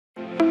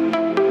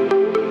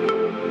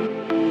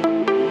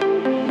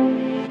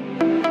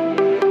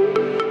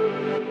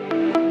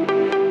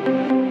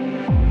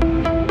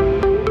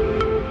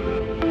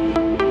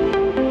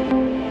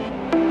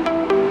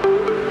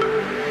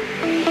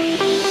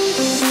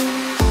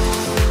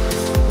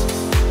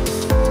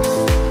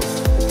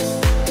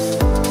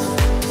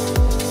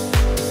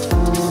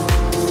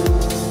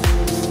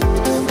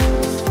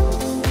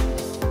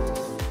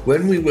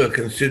When we were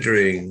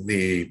considering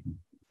the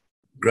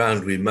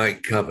ground we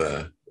might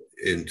cover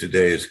in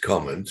today's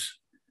comments,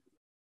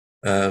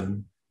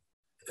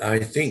 I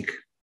think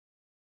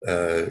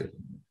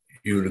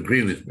you would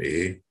agree with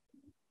me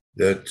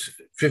that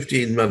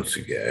 15 months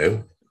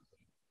ago,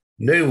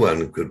 no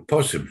one could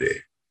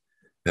possibly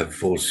have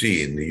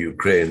foreseen the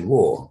Ukraine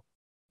war,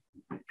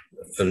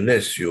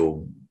 unless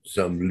you're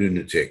some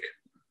lunatic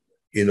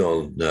in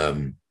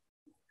on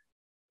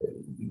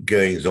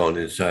goings on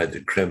inside the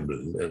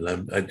Kremlin.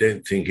 And I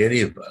don't think any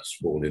of us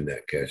fall in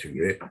that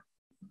category.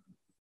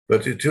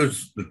 But it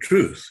is the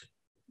truth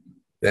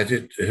that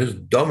it has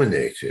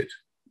dominated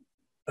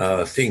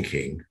our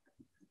thinking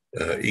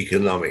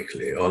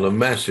economically on a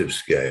massive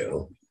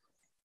scale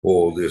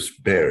for this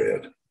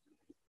period.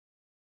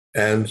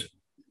 And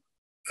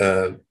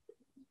I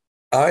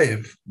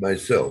have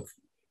myself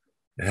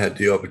had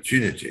the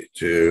opportunity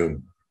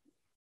to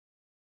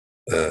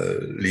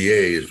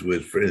liaise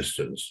with, for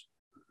instance,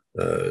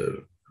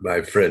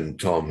 my friend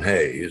Tom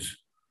Hayes,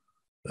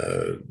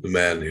 the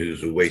man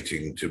who's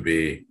awaiting to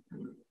be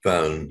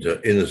found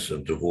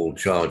innocent of all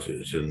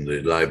charges in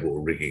the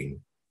libel rigging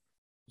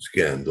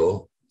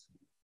scandal.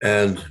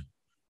 And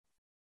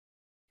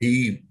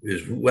he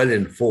is well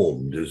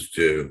informed as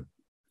to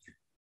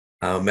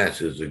how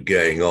matters are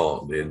going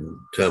on in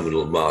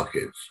terminal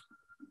markets.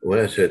 When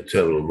I said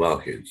terminal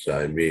markets,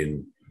 I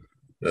mean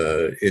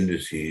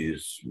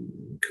indices,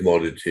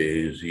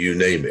 commodities, you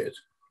name it.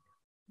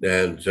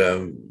 And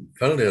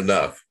funnily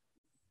enough,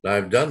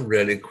 I've done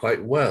really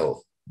quite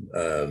well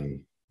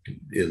in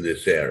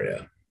this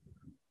area.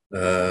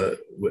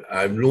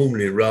 I'm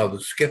normally rather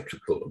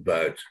skeptical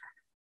about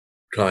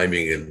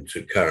climbing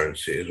into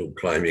currencies or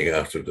climbing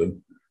out of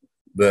them.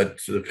 But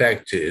the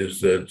fact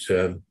is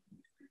that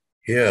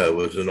here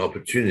was an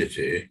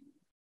opportunity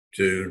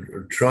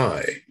to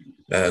try.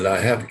 And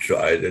I have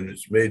tried, and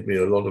it's made me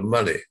a lot of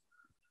money.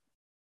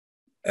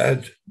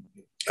 And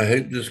I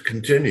hope this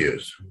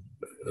continues.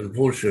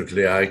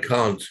 Unfortunately, I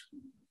can't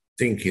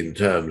think in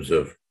terms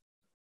of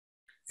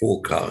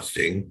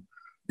forecasting.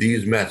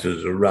 These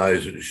matters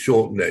arise at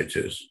short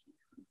notice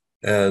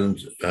and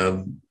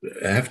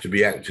have to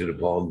be acted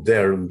upon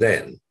there and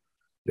then.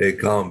 They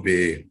can't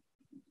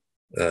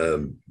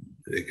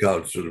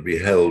sort of be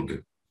held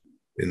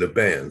in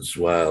abeyance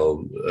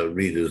while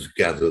readers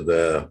gather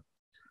their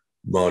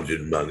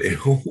margin money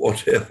or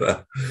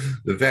whatever.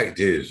 The fact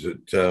is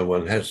that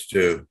one has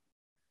to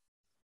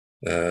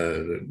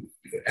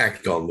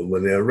act on them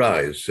when they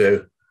arise.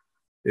 So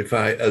if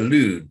I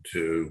allude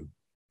to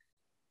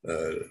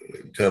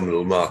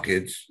terminal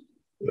markets,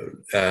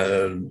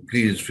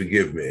 please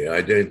forgive me.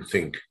 I don't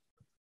think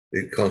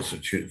it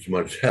constitutes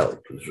much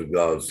help as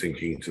regards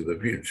thinking to the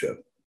future.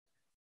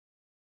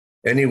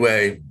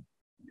 Anyway,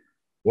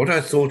 what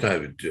I thought I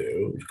would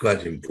do, which is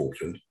quite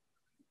important,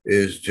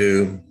 is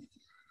to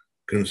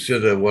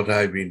consider what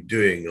I've been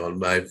doing on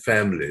my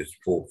family's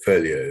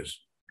portfolios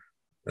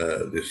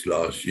this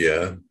last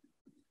year.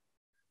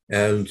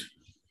 And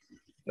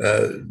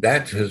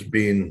that has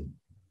been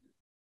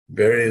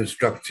very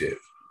instructive.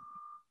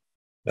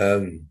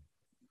 For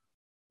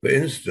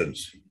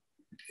instance,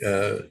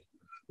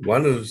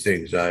 one of the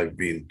things I've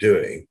been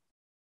doing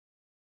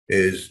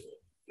is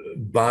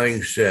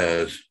buying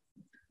shares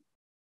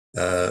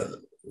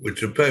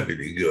which are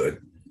perfectly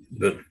good,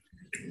 but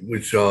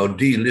which are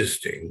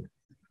delisting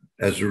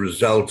as a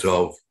result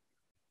of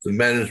the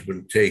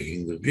management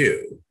taking the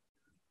view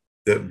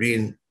that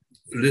being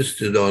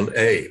listed on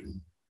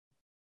AIM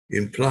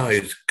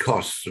implies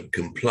costs of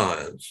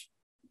compliance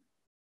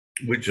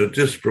which are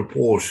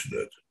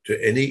disproportionate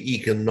to any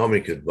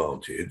economic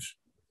advantage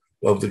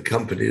of the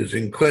companies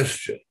in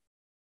question,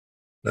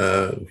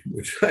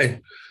 which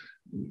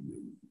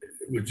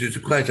is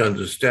quite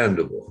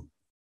understandable.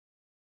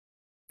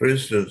 For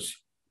instance,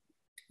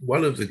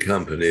 one of the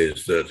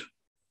companies that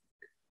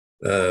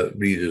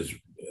readers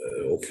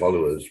or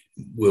followers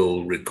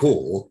will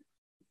recall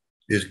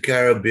is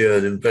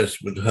Caribbean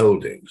Investment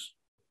Holdings.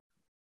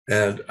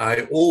 And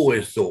I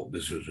always thought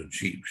this was a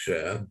cheap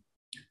share.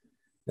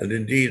 And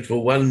indeed,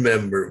 for one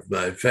member of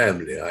my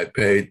family, I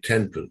paid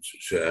 10 pence a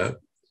share.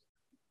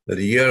 And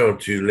a year or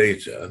two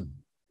later,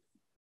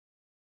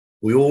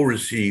 we all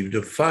received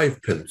a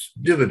 5 pence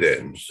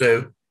dividend.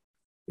 So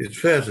it's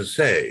fair to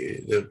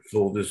say that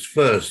for this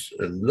first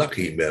and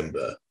lucky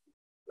member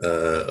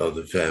of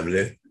the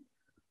family,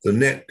 the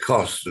net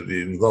cost of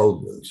the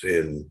involvement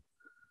in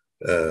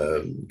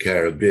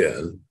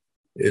Caribbean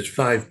is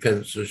 5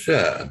 pence a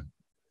share.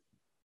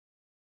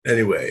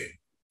 Anyway,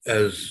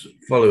 as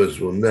followers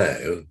will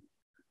know,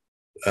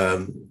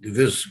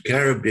 this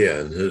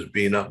Caribbean has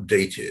been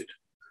updated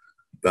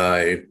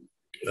by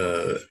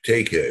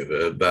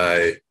takeover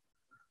by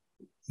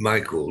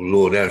Michael,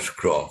 Lord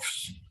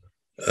Ashcroft's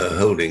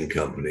holding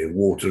company,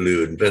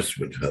 Waterloo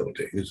Investment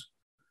Holdings,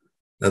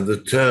 and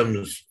the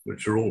terms,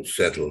 which are all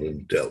settled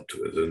and dealt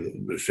with,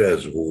 and the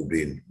shares have all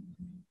been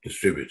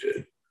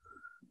distributed,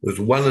 was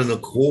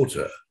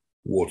 1.25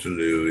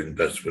 Waterloo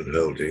Investment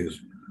Holdings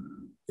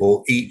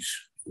for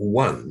each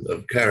one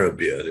of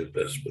Caribbean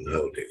Investment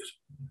Holdings.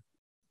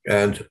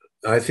 And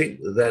I think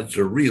that's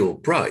a real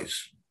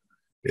price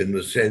in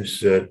the sense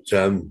that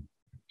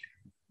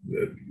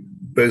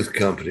both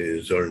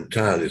companies are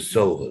entirely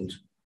solvent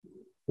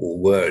or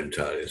were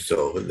entirely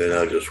solvent. They're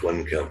now just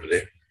one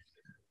company.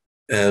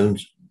 And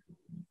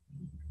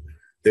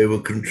they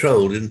were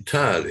controlled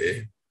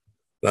entirely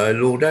by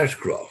Lord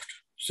Ashcroft.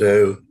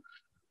 So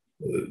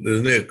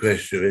there's no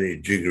question of any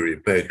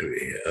jiggery-pokery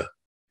here.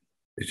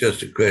 It's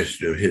just a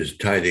question of his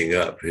tidying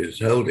up his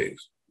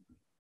holdings.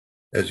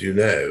 As you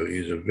know,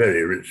 he's a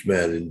very rich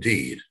man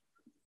indeed.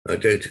 I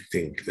don't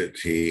think that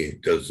he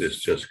does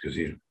this just because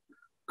he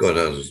got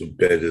out of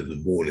bed in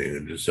the morning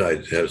and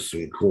decided to have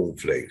some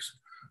cornflakes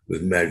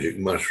with magic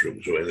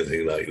mushrooms or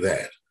anything like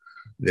that.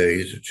 No,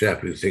 he's a chap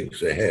who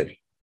thinks ahead.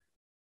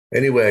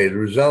 Anyway, the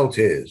result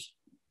is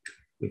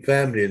the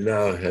family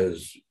now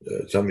has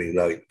something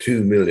like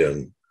 2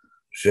 million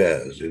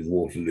shares in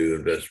Waterloo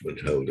Investment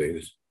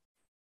Holdings.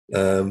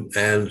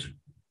 And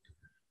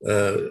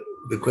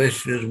the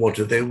question is, what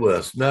are they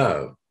worth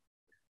now?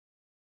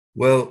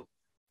 Well,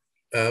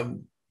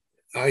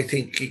 I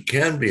think it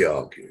can be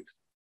argued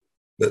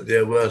that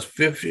they're worth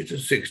 50 to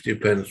 60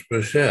 pence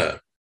per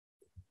share,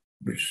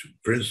 which,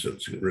 for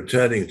instance,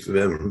 returning to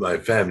them from my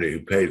family who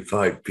paid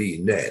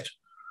 5p net,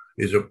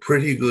 is a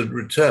pretty good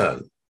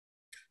return.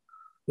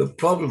 The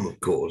problem, of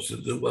course,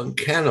 is that one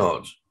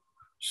cannot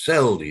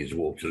sell these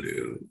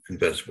Waterloo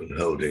investment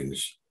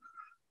holdings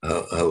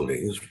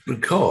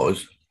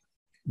because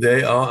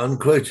they are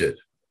unquoted.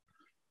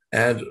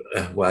 And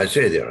I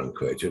say they're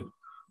unquoted,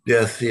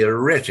 they're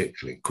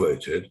theoretically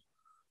quoted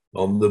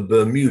on the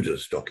Bermuda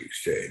Stock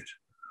Exchange,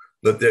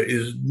 but there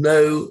is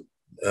no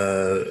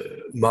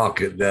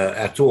market there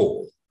at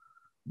all.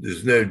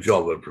 There's no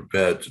jobber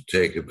prepared to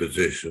take a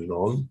position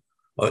on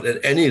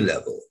at any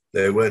level.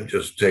 They won't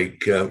just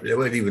take, they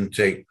won't even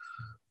take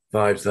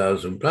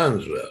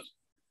 £5,000 worth.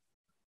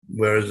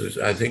 Whereas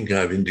I think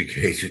I've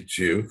indicated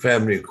to you,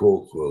 family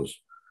Cawkwell's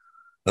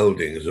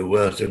holdings are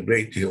worth a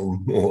great deal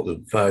more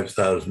than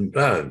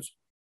 £5,000.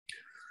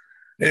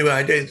 Anyway,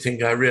 I don't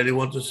think I really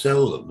want to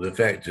sell them. The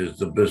fact is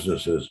the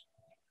businesses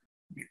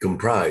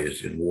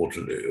comprised in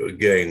Waterloo are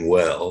going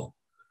well.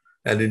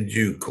 And in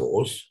due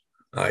course,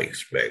 I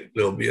expect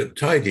there'll be a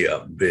tidy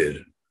up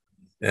bid.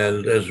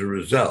 And as a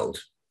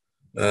result,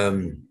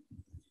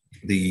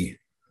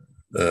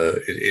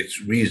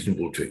 it's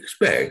reasonable to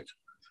expect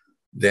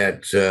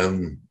that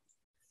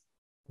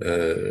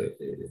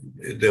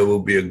there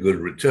will be a good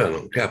return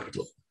on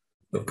capital.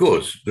 Of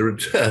course, the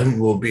return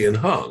will be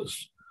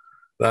enhanced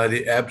by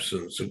the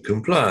absence of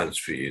compliance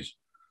fees,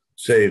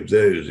 save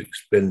those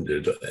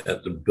expended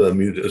at the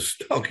Bermuda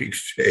Stock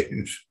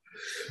Exchange.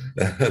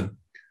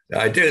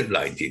 I don't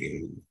like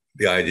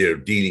the idea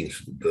of dealing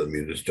with the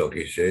Bermuda Stock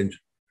Exchange.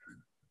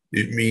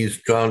 It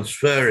means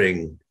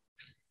transferring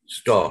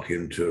stock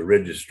into a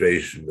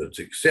registration that's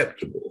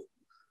acceptable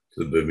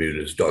to the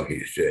Bermuda Stock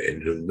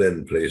Exchange and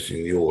then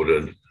placing the order.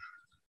 And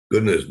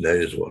goodness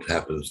knows what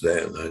happens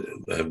there.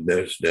 I have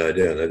no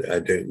idea, and I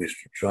don't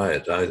wish to try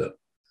it either.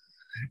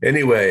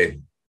 Anyway,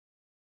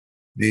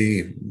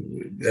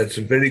 that's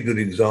a very good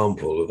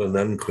example of an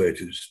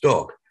unquoted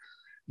stock.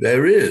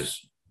 There is,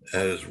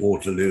 as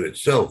Waterloo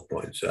itself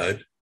points out,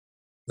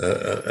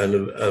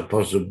 a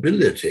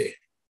possibility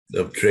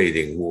of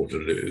trading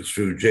Waterloo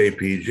through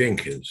J.P.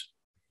 Jenkins.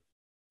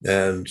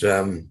 And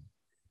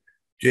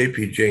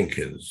J.P.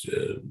 Jenkins,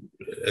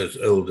 as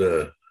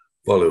older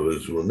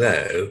followers will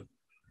know,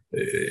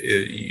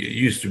 it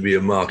used to be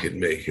a market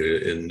maker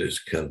in this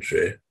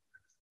country,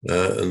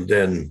 and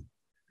then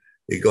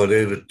it got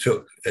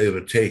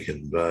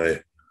overtaken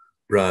by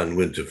Brian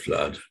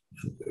Winterflood,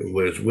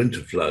 whereas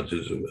Winterflood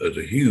is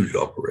a huge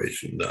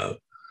operation now,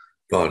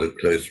 part of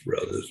Close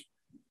Brothers.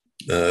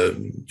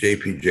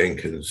 J.P.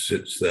 Jenkins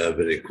sits there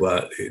very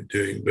quietly,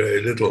 doing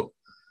very little.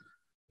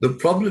 The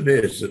problem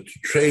is that to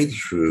trade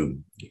through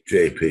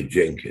J.P.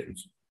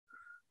 Jenkins,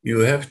 you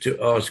have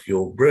to ask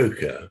your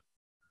broker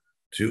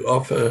to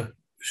offer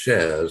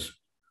shares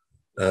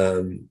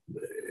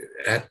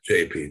at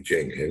J.P.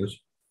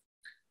 Jenkins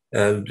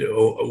and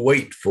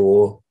wait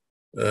for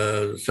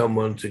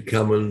someone to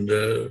come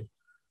and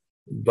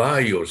buy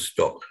your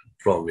stock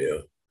from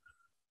you.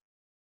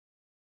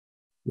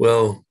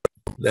 Well,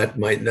 that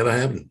might never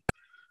happen.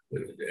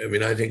 I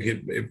mean, I think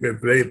it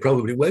very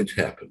probably won't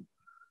happen.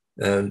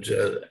 And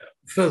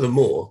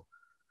furthermore,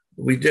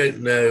 we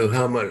don't know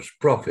how much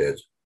profit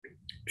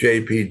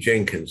J.P.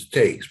 Jenkins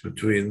takes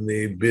between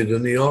the bid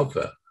and the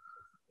offer.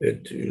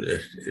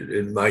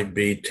 It might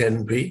be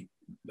 10p,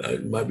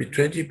 it might be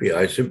 20p,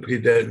 I simply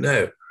don't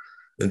know.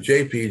 And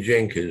J.P.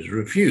 Jenkins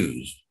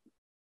refused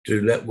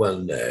to let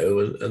one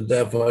know, and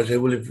therefore I say,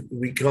 well, if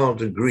we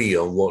can't agree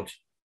on what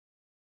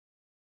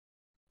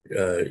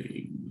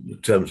the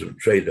terms of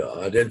trade are,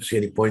 I don't see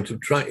any point of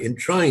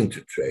trying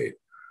to trade.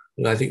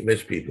 And I think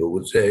most people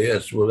would say,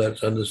 yes, well,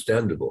 that's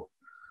understandable.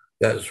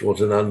 That's what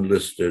an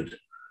unlisted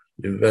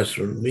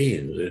investment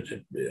means.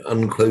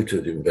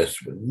 Unquoted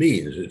investment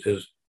means.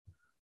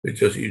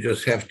 You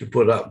just have to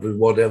put up with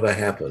whatever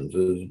happens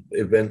as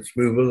events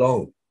move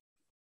along.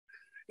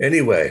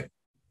 Anyway,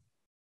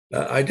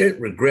 I don't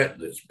regret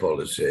this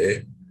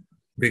policy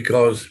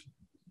because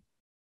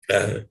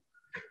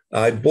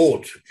I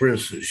bought, for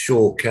instance,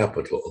 Shaw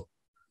Capital,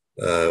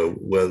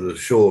 where the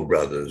Shaw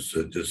brothers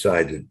had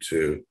decided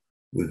to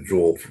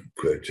withdraw from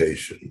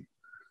quotation.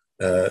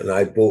 And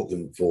I bought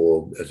them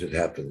for, as it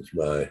happens,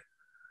 my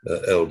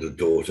elder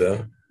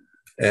daughter.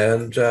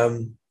 And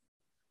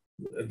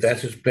that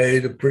has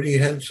paid a pretty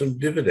handsome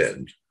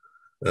dividend.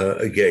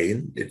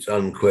 Again, it's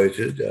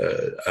unquoted.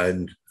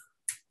 And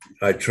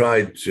I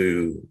tried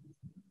to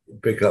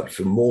pick up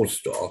some more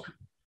stock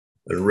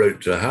and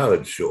wrote to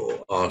Howard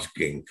Shaw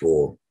asking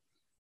for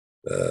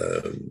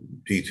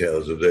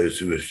details of those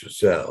who wish to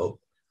sell.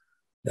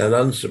 And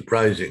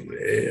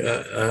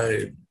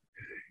unsurprisingly,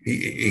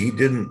 he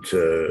didn't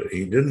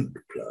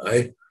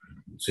reply,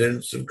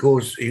 since, of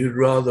course, he would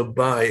rather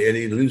buy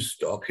any loose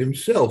stock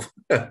himself.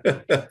 I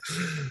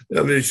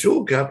mean,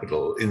 Shaw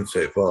Capital,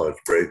 insofar as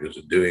brokers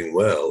are doing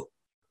well,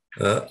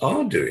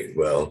 are doing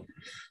well.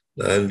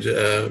 And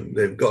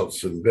they've got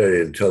some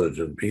very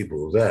intelligent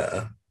people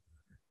there.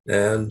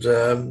 And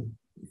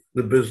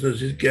the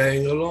business is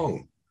going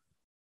along.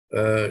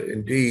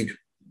 Indeed,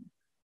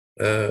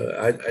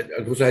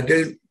 of course, I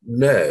don't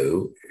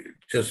know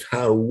just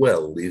how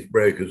well these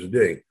brokers are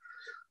doing.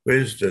 For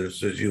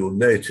instance, as you'll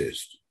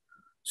notice,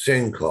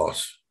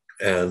 Senkos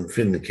and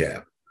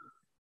FinCap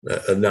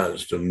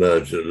announced a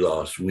merger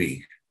last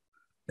week.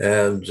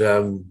 And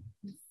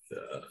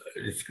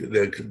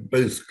they're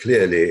both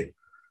clearly,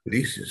 at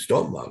least in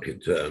stock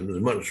market terms,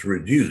 much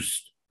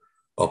reduced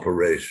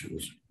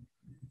operations.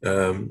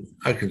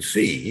 I can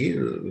see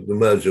the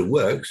merger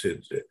works.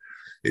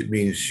 It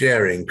means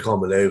sharing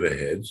common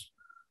overheads,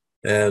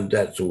 and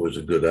that's always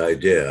a good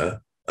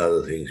idea,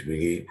 other things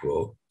being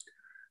equal.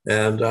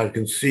 And I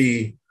can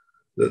see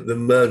that the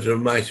merger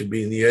might have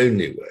been the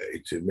only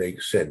way to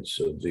make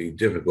sense of the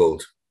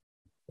difficult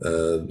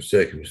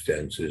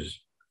circumstances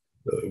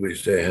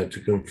which they had to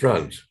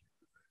confront.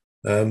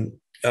 I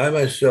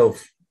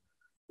myself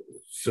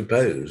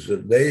suppose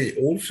that they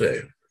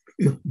also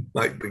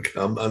might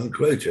become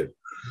unquoted.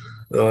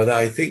 And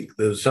I think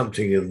there's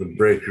something in the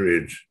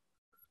brokerage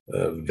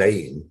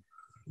vein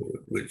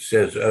which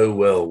says, oh,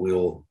 well,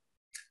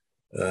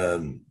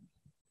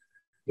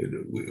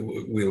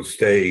 we'll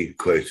stay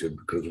quoted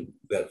because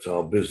that's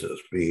our business,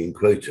 being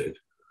quoted.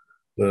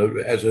 But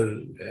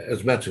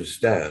as matters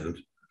stand,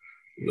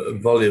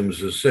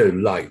 volumes are so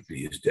light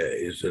these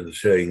days and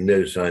showing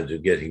no signs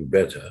of getting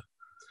better,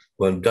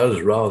 one does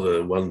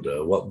rather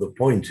wonder what the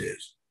point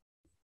is.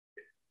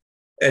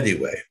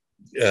 Anyway,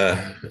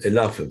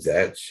 enough of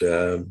that.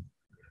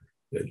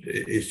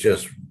 It's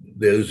just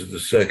those are the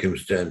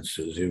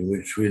circumstances in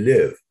which we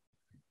live.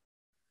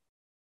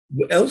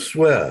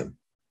 Elsewhere,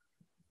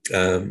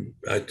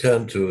 I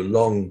turn to a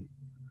long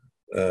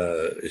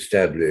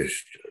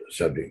established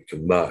subject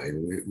of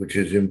mine, which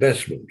is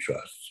investment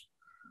trusts.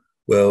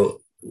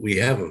 Well, we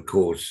have, of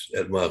course,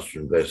 at Master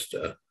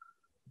Investor,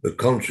 the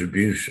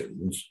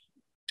contributions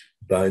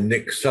by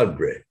Nick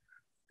Sudbury,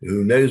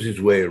 who knows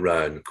his way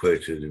around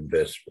quoted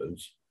investment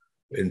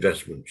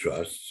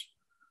trusts,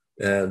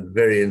 and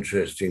very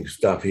interesting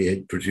stuff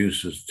he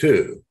produces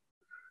too.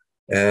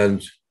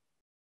 And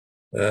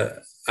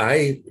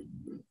I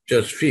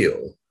just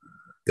feel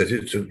that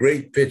it's a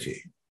great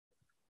pity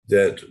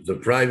that the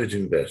private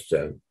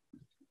investor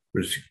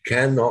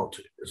cannot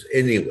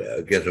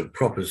anywhere get a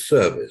proper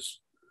service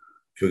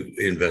for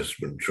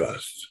investment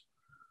trusts.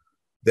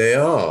 They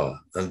are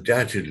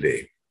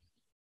undoubtedly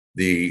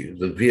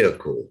the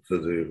vehicle for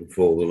the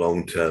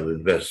long-term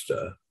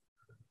investor.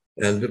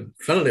 And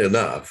funnily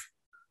enough,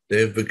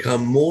 they've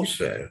become more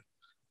so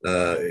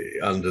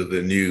under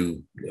the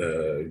new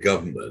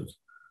government,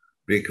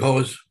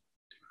 because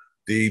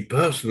the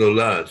personal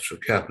allowance for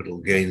capital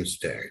gains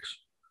tax,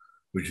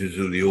 which is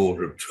in the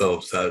order of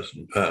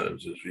 £12,000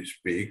 as we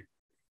speak,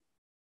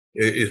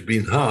 is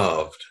been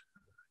halved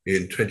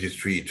in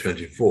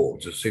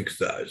 23-24 to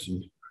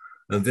 6,000,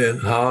 and then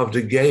halved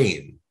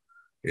again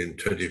in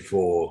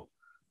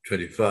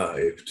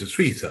 24-25 to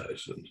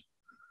 3,000.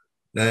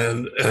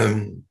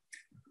 And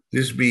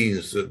this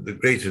means that the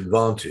great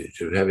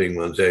advantage of having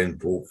one's own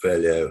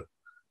portfolio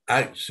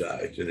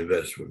outside an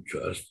investment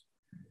trust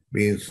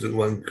means that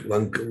one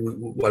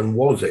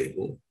was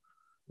able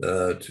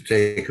to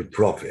take a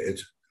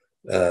profit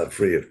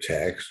free of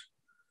tax,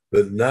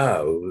 but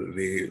now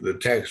the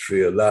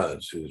tax-free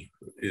allowance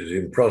is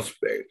in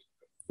prospect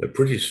a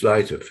pretty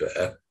slight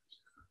affair,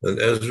 and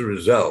as a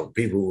result,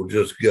 people will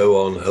just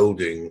go on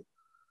holding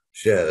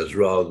shares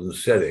rather than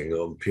selling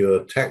on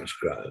pure tax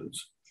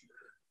grounds.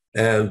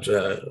 And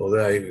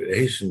although I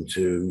hasten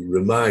to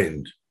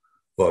remind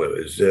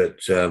followers that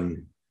Sir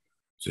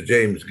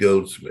James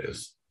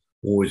Goldsmith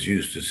always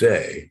used to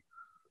say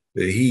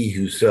that he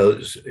who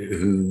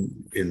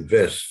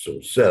invests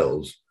or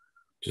sells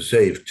to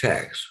save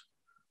tax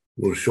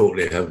will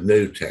shortly have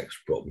no tax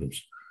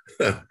problems.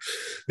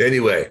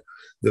 Anyway,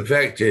 the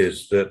fact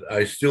is that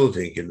I still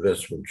think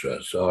investment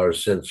trusts are a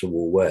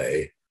sensible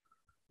way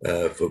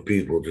for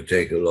people to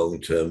take a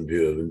long-term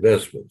view of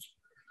investments.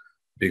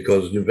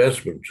 because an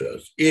investment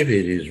trust, if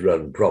it is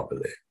run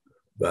properly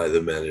by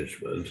the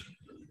management,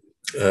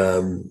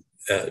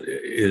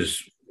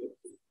 is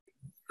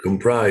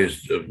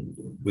comprised of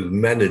with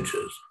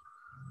managers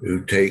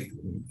who take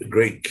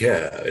great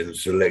care in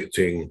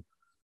selecting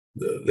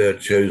their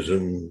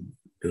chosen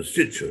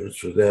constituents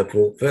for their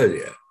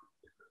portfolio,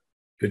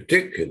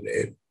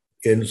 particularly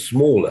in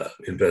smaller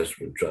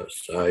investment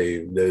trusts,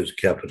 i.e. those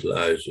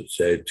capitalized at,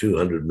 say,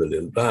 £200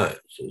 million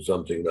or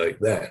something like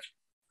that.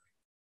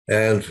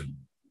 And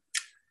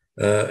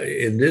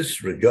in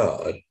this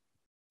regard,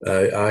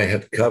 I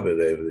have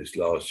covered over this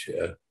last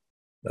year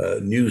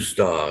New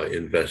Star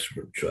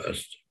Investment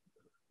Trust,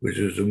 which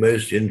is the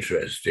most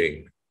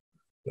interesting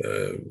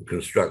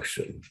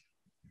construction.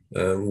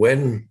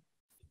 When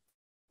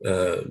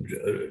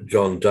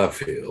John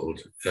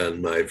Duffield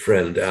and my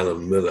friend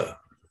Alan Miller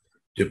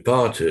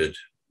departed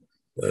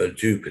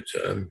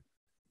Jupiter,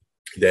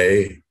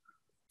 they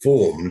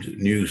formed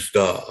New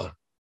Star,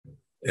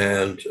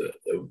 and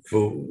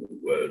for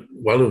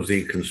one of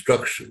the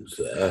constructions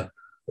there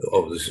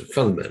of this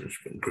fund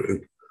management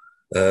group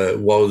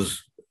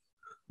was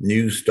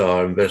New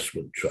Star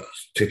Investment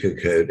Trust, ticker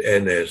code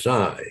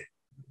NSI.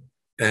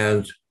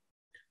 And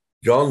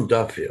John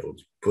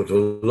Duffield put a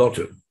lot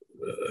of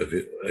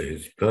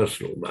his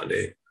personal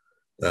money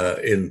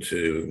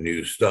into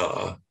New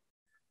Star,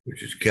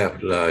 which is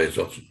capitalized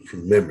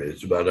from memory,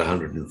 it's about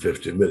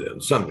 150 million,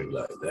 something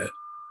like that.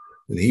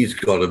 And he's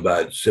got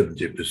about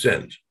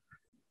 70%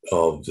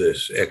 of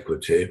this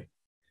equity,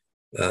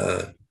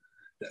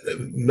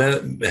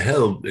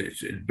 held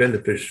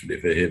beneficially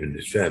for him and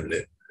his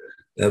family,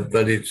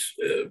 but it's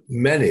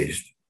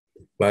managed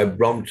by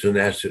Brompton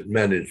Asset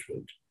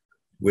Management,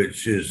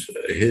 which is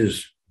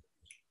his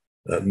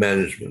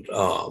management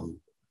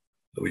arm,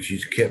 which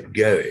he's kept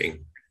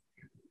going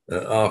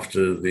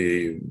after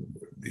the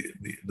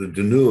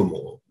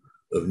denouement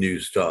of New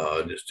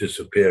Star and its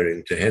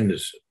disappearing to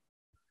Henderson.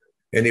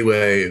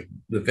 Anyway,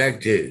 the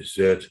fact is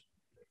that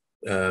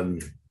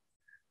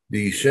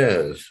the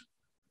shares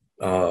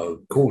are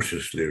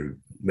cautiously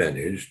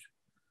managed,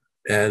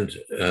 and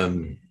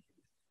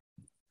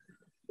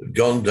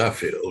John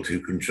Duffield, who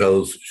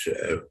controls the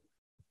show,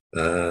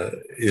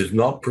 is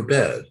not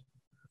prepared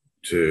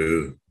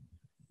to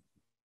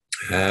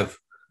have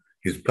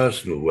his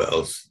personal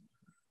wealth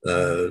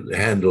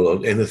handle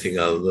on anything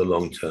other than a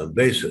long-term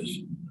basis.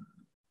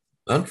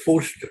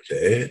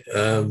 Unfortunately,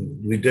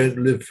 we don't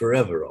live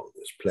forever on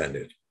this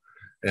planet.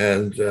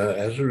 And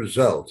as a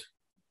result,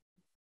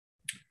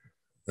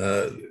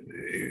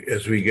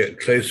 as we get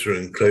closer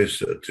and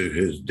closer to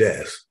his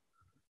death,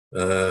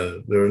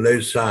 there are no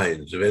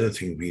signs of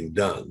anything being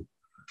done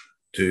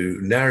to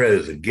narrow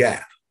the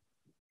gap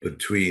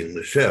between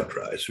the share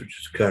price, which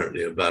is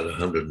currently about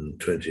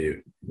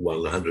 121,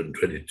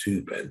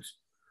 122 pence,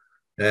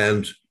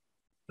 and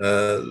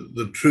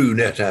the true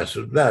net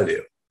asset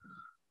value.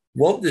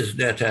 What this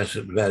net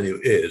asset value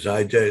is,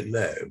 I don't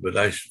know, but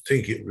I should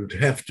think it would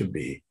have to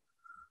be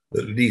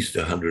at least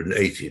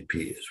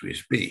 180p as we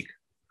speak.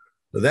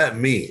 And that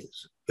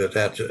means that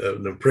at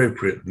an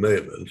appropriate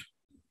moment,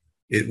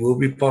 it will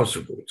be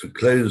possible to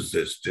close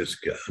this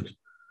discount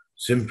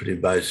simply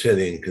by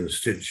selling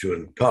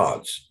constituent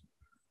parts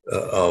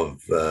of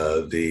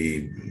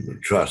the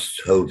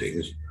trust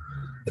holdings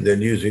and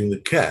then using the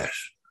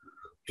cash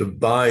to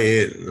buy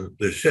in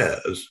the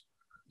shares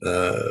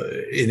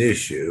in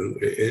issue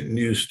in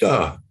New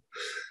Star.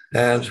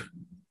 And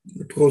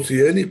of course,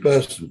 the only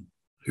person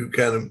who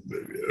can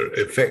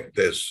effect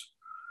this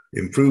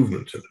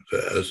improvement in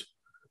affairs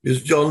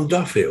is John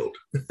Duffield.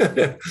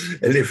 And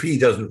if he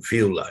doesn't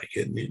feel like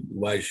it,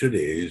 why should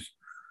he?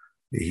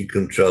 He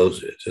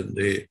controls it, and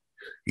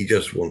he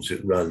just wants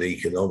it run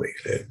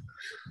economically.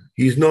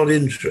 He's not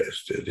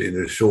interested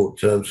in a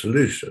short-term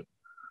solution.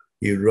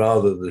 He'd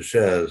rather the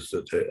shares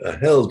that are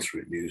held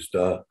through New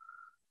Star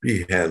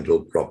be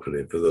handled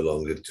properly for the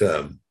longer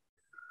term.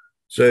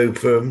 So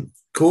for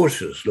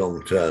cautious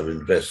long-term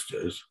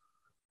investors,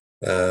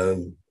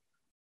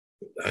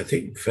 I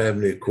think the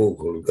family of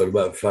Cawkwell have got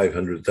about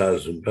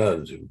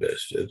 £500,000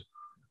 invested.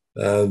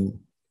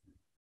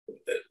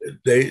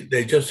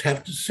 They just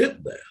have to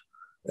sit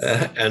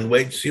there and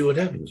wait to see what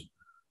happens.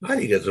 I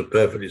think that's a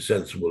perfectly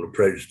sensible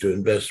approach to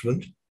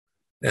investment.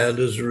 And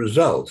as a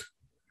result,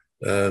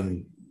 for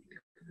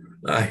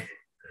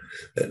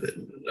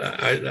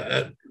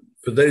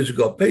those who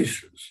got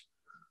patience,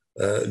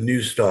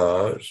 New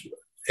Star's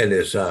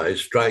NSI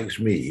strikes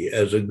me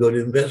as a good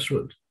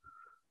investment.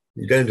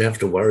 You don't have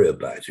to worry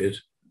about it.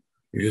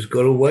 You just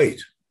got to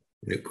wait.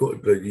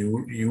 But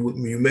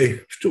you may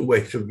have to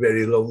wait a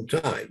very long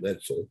time,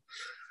 that's all.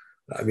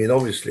 I mean,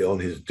 obviously on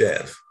his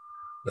death,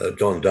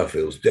 John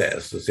Duffield's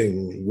death, the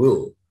thing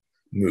will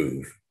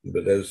move.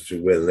 But as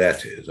to when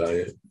that is,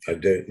 I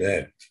don't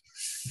know.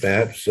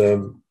 Perhaps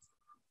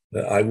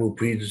I will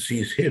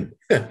predecease him.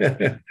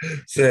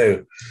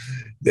 So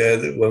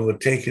one would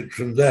take it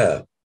from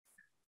there.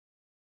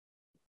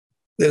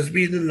 There's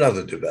been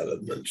another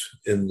development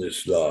in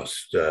this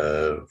last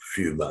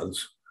few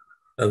months,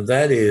 and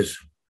that is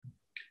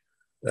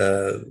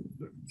the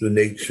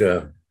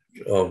nature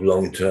of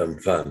long-term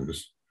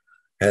funds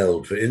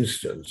held, for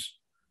instance,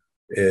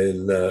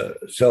 in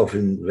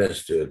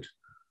self-invested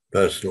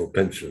personal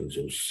pensions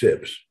or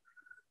SIPs,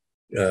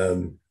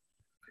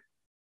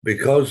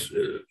 because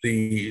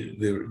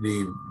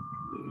the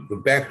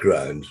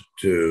background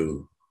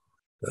to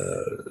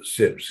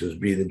SIPs has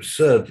been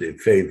absurdly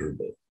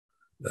favorable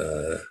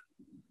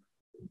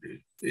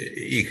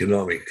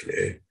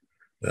economically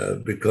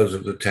because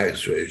of the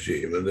tax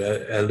regime.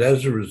 And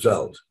as a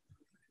result,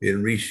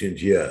 in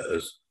recent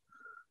years,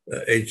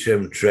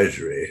 HM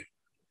Treasury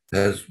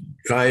has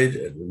tried,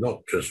 and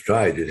not just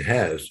tried, it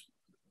has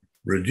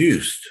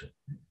reduced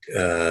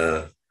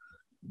the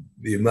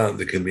amount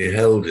that can be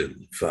held in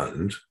the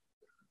fund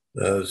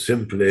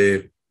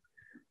simply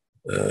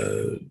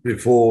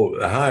before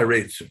higher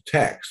rates of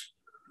tax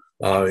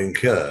are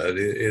incurred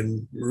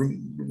in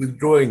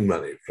withdrawing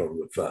money from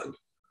the fund.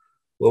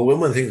 Well, when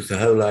one thinks the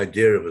whole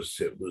idea of a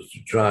SIP was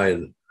to try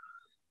and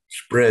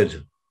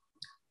spread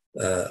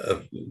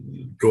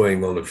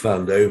drawing on a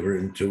fund over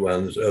into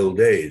one's old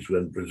age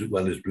when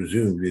one is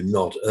presumably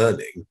not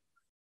earning,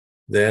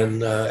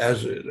 then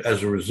as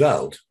a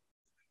result,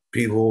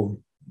 people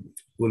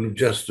would have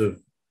just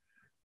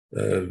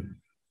been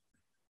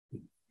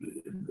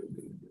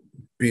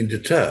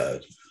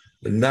deterred.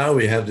 And now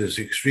we have this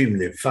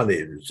extremely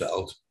funny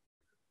result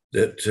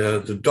that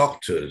the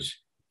doctors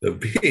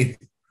have been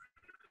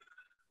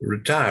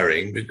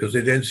retiring because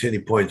they don't see any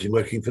point in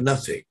working for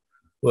nothing.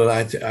 Well,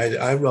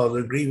 I rather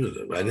agree with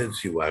them. I don't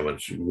see why one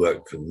should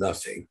work for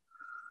nothing.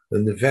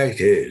 And the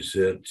fact is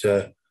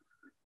that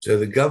so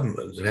the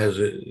government has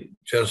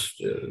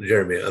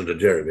under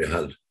Jeremy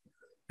Hunt,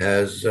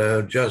 has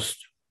just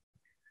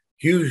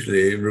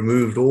hugely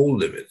removed all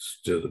limits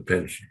to the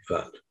pension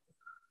fund.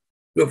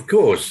 Of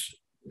course,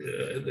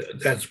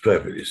 that's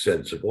perfectly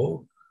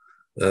sensible.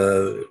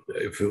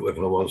 If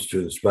one wants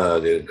to inspire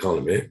the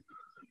economy,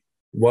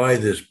 why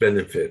this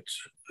benefit,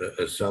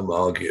 as some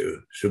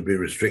argue, should be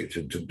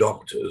restricted to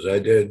doctors, I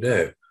don't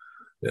know.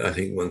 I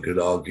think one could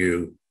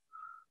argue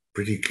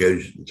pretty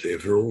cogently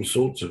for all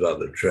sorts of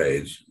other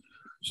trades.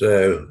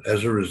 So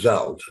as a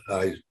result,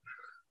 I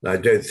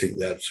don't think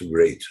that's a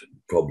great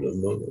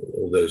problem,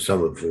 although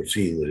some have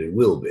foreseen that it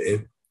will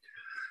be.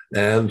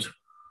 And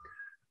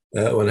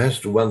one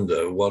has to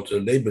wonder what a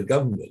Labour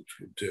government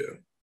would do.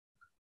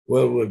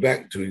 Well, we're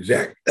back to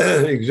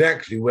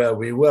exactly where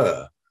we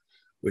were,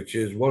 which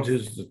is what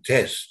is the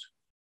test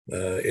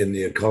in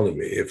the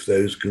economy if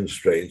those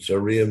constraints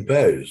are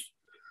reimposed?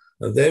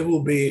 And they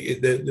will be,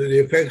 the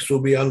effects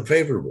will be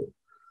unfavorable.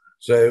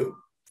 So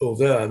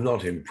although I'm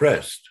not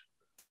impressed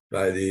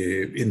by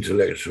the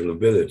intellectual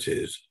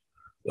abilities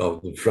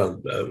of the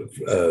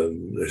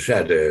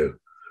shadow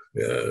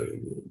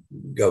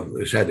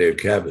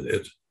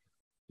cabinet,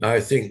 I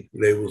think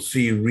they will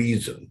see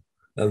reason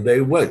and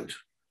they won't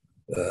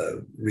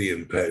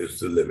reimpose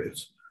the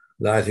limits.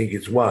 And I think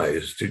it's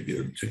wise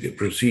to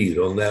proceed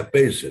on that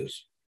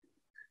basis.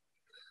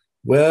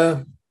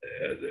 Where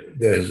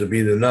there has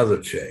been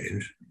another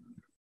change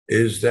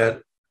is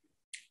that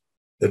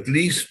at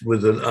least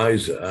with an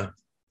ISA,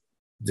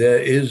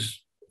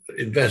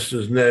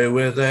 investors know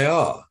where they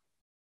are.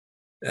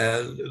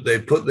 And they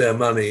put their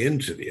money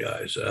into the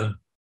ISA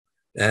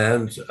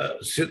and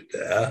sit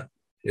there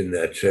in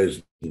their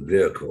chosen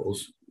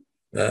vehicles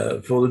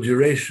for the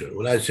duration.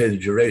 When I say the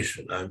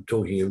duration, I'm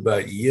talking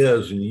about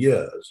years and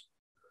years.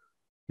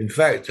 In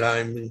fact,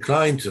 I'm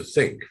inclined to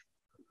think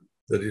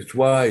that it's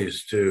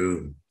wise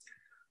to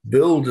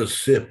build a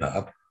SIP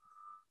up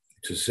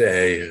to,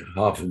 say,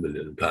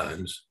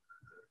 £500,000,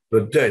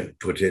 but don't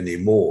put any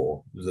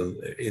more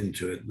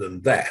into it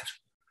than that.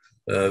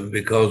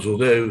 Because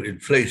although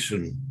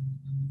inflation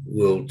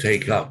will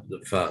take up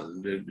the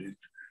fund,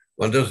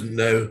 one doesn't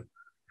know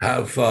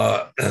how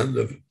far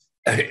the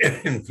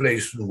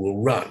inflation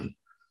will run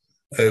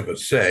over,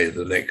 say,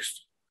 the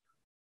next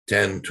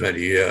 10, 20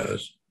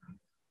 years.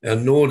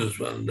 And nor does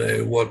one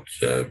know what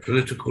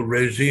political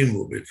regime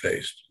will be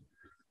faced.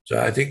 So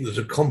I think there's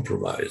a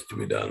compromise to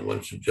be done.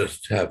 One should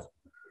just have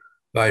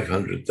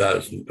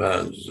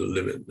 £500,000 as a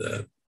limit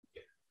there.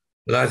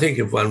 But I think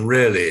if one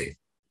really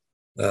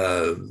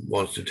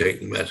wants to take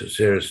the matter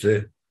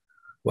seriously,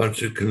 one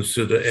should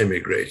consider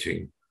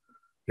emigrating,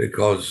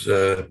 because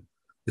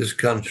this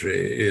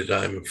country is,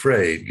 I'm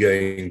afraid,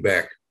 going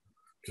back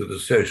to the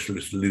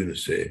socialist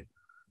lunacy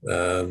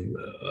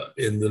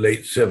in the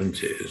late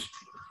 70s,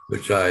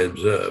 which I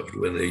observed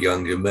when a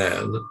younger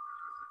man.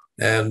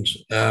 And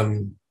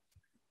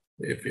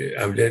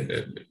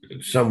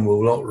some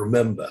will not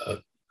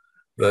remember,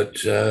 but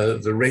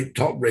the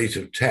top rate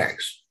of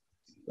tax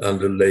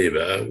under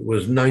Labour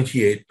was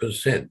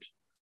 98%.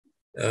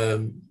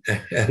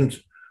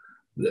 And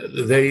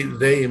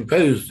they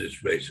imposed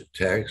this rate of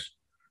tax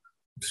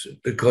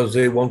because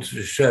they wanted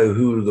to show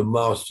who were the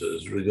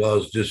masters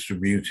regards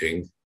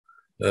distributing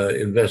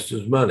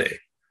investors' money.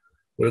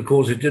 But of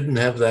course, it didn't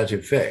have that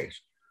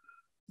effect.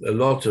 A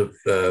lot of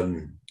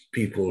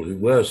people who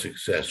were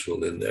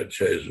successful in their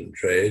chosen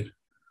trade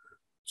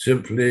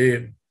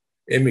simply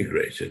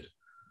emigrated.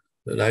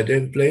 And I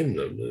don't blame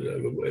them.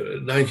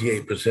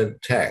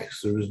 98%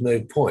 tax, there was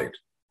no point.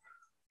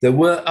 There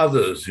were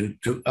others who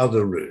took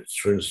other routes.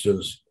 For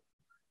instance,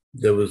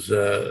 there was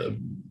a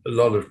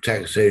lot of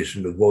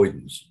taxation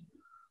avoidance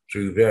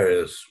through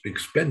various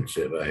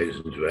expensive, I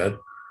hasten to add,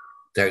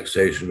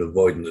 taxation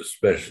avoidance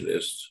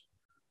specialists.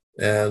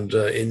 And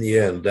in the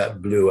end,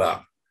 that blew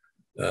up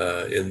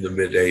in the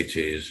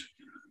mid-80s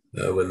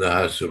when the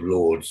House of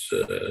Lords,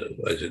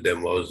 as it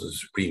then was, the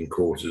Supreme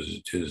Court as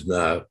it is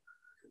now,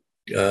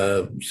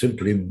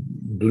 simply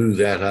blew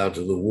that out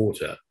of the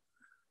water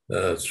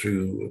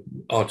through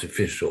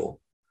artificial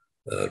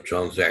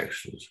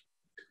transactions.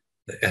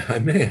 I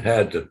may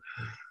add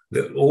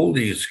that all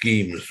these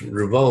schemes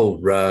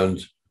revolved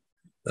around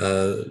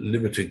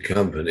limited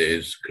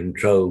companies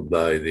controlled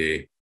by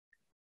the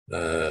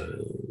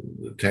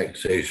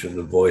taxation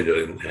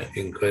avoider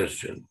in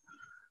question.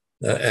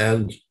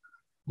 And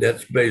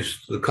that's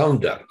based, the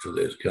conduct of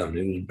this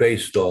company was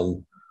based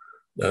on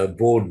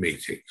board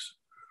meetings.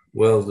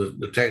 Well,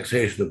 the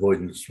taxation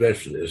avoidance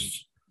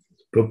specialists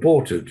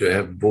purported to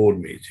have board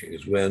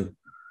meetings when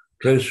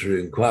closer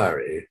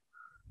inquiry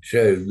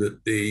showed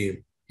that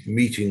the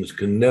meetings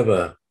can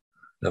never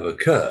have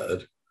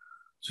occurred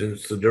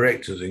since the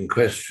directors in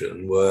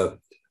question were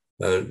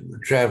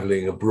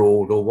traveling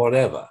abroad or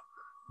whatever.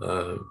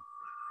 So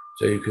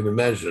you can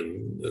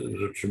imagine there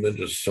was a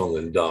tremendous song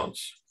and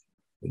dance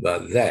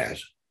about that.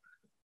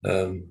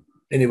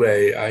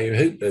 Anyway, I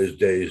hope those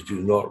days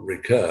do not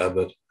recur,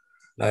 but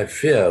I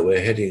fear we're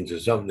heading to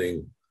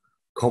something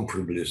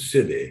comparably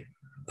silly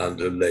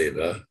under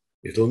Labour.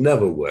 It'll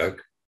never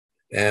work,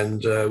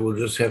 and we'll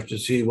just have to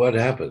see what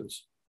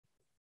happens.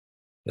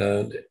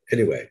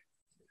 Anyway,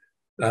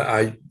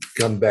 I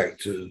come back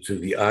to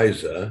the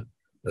ISA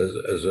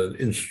as an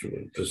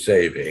instrument for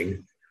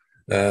saving.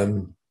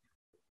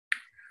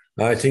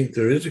 I think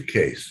there is a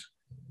case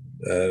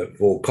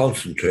for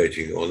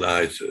concentrating on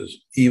ISAs,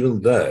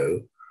 even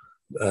though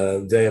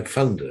they are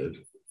funded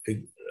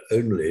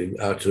only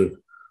out of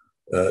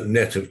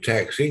net of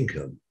tax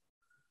income.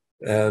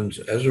 And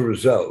as a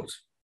result,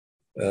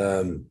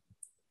 they're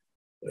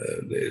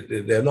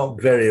not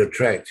very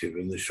attractive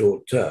in the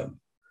short term.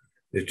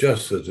 It's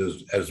just that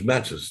as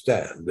matters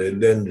stand, they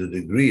lend a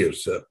degree of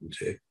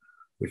certainty,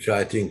 which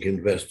I think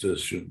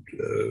investors should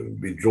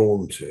be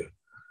drawn to.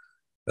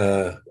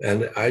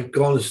 And I've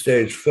gone a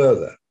stage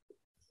further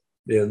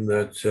in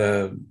that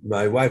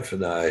my wife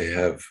and I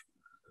have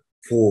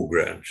 4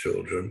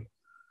 grandchildren,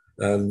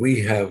 and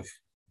we have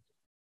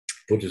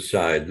put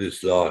aside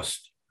this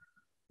last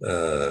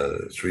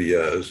 3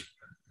 years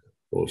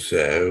or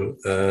so,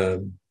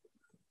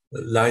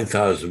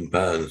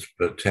 £9,000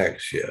 per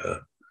tax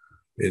year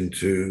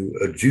into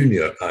a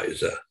junior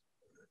ISA.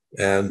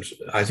 And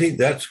I think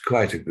that's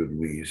quite a good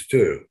wheeze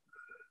too.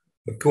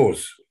 Of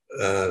course,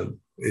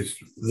 it's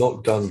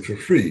not done for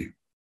free.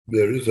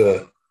 There is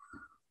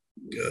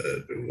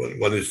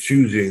one is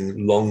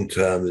choosing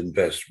long-term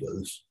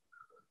investments,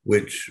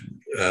 which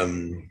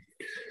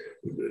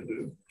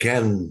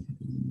can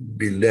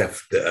be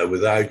left there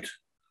without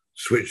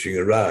switching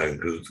around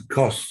because the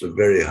costs are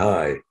very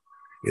high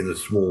in a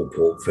small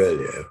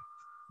portfolio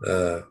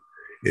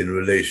in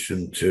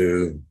relation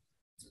to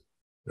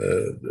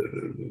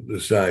the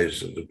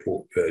size of the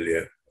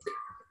portfolio.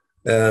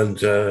 And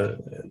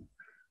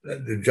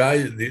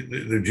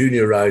the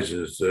junior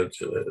risers that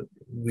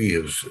we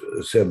have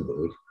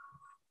assembled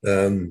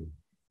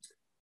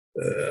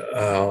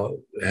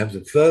have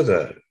the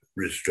further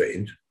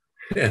restraint,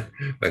 if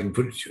I can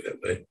put it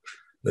that way,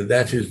 and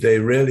that is they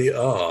really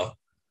are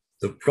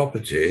the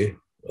property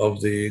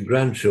of the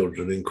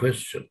grandchildren in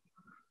question,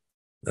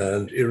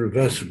 and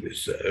irreversibly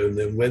so. And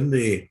then when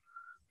the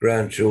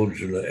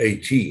grandchildren are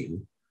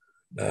 18,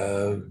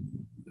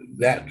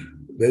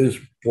 those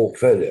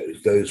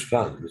portfolios, those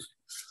funds,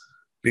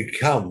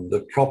 become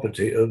the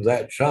property of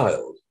that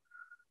child,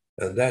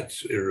 and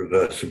that's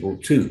irreversible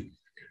too.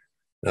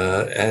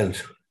 And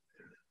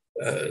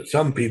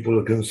some people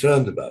are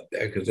concerned about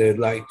that because they'd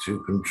like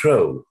to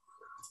control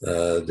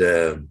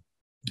their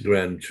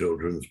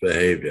grandchildren's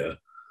behavior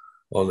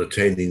on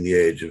attaining the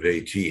age of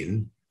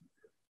 18.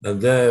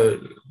 And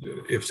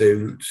if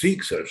they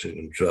seek such a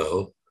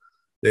control,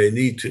 they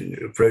need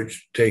to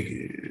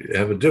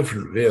have a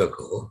different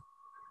vehicle,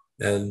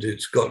 and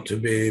it's got to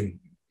be,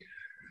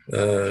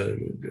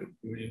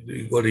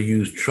 you've got to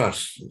use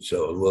trusts and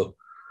so on. Well,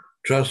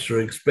 trusts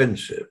are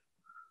expensive,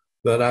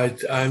 but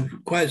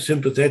I'm quite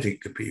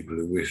sympathetic to people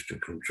who wish to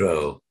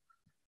control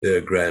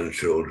their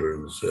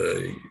grandchildren's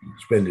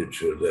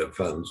expenditure of their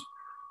funds,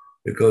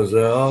 because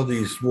there are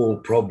these small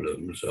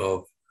problems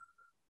of,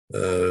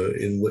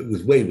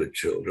 with wayward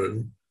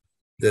children.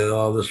 There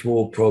are the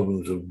small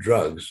problems of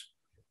drugs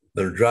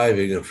and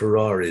driving a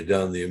Ferrari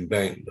down the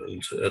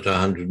embankment at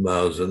 100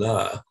 miles an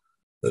hour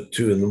at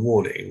 2 a.m.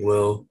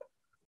 Well,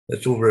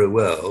 that's all very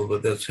well,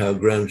 but that's how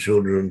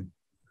grandchildren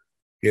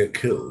get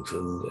killed.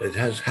 And it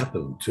has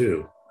happened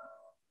too.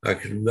 I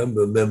can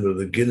remember a member of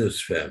the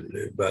Guinness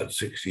family about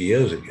 60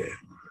 years ago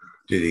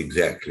did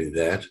exactly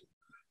that.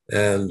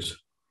 And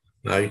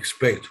I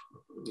expect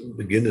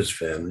the Guinness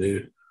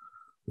family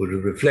would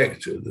have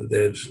reflected that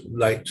they'd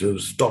like to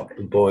have stopped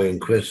the boy in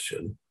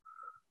question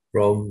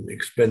from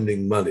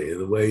expending money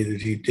the way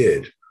that he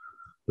did.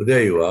 But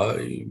there you are,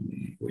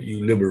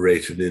 you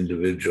liberate an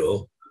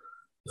individual,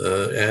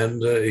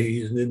 and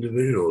he's an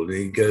individual, and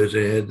he goes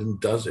ahead and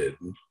does it.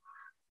 And,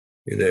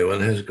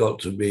 one has got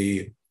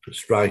to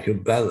strike a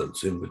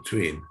balance in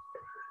between.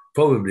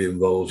 Probably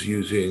involves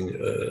using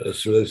a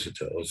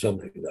solicitor or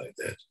something like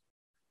that.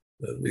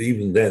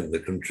 Even then, the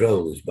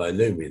control is by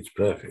no means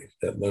perfect,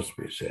 that must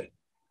be said.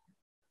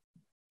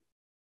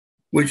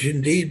 Which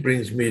indeed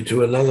brings me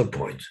to another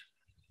point.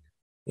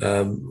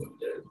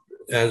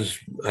 As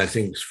I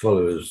think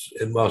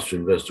Master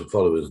Investor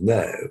followers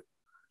know,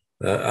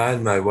 I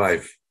and my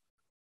wife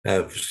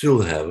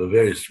still have a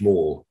very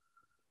small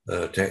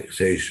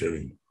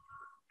taxation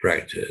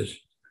practice.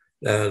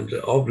 And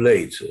of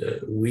late,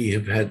 we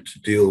have had to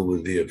deal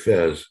with the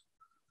affairs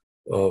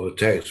of a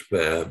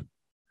taxpayer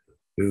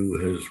who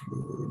has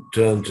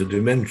turned to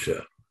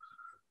dementia.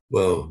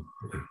 Well,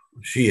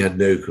 she had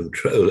no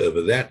control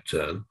over that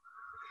turn,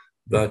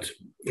 but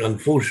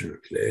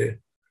unfortunately,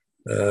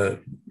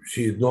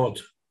 she had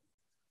not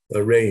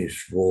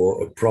arranged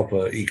for a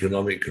proper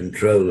economic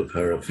control of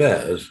her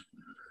affairs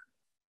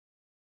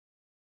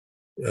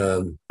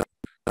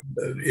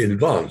in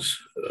advance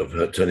of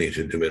her turning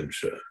to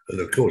dementia. And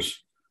of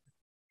course,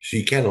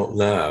 she cannot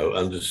now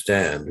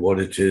understand what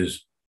it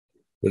is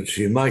that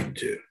she might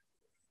do.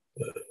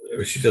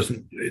 She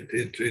doesn't,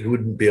 it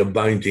wouldn't be a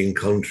binding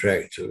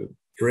contract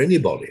for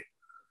anybody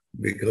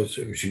because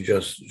she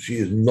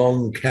is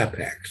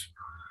non-capax.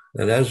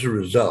 And as a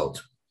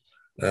result,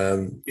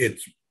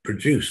 it's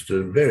produced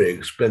a very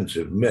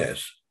expensive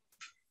mess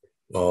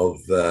of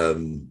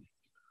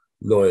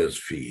lawyers'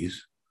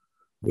 fees,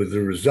 with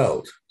the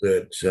result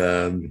that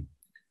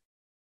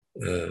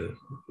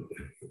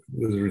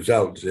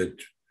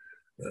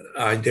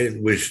I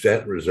don't wish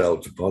that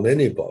result upon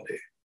anybody.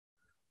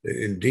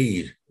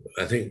 Indeed,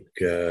 I think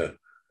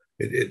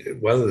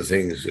one of the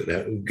things that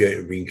have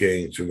been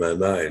going through my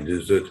mind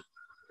is that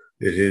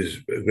it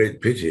is a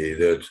great pity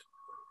that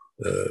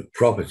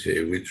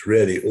property, which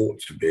really ought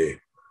to be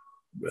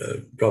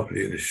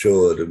properly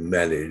insured and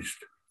managed,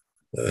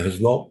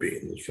 has not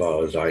been, as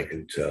far as I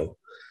can tell.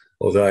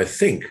 Although I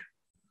think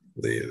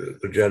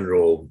the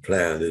general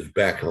plan is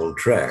back on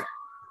track.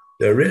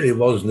 There really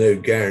was no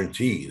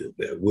guarantee that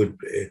there would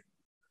be.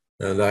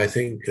 And I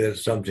think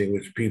that's something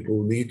which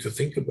people need to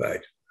think about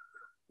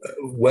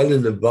well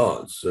in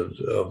advance of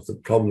the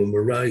problem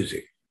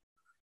arising.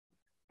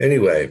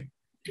 Anyway,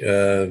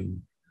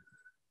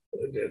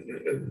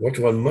 what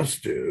one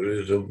must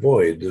do is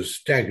avoid the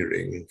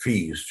staggering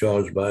fees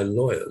charged by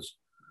lawyers,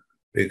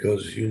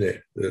 because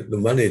the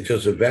money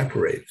just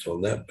evaporates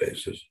on that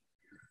basis.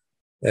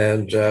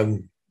 And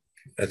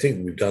I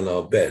think we've done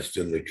our best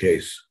in the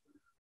case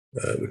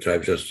which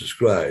I've just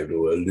described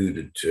or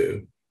alluded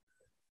to,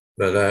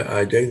 but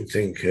I don't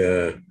think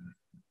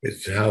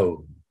it's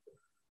how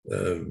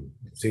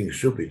things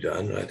should be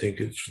done. I think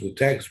it's for the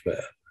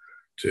taxpayer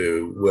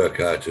to work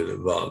out in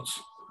advance.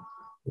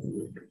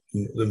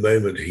 The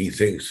moment he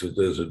thinks that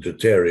there's a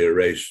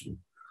deterioration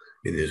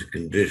in his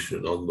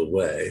condition on the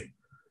way,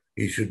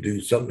 he should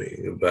do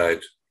something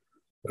about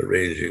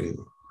arranging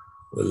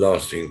a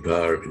lasting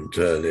power of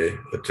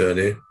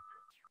attorney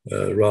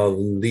rather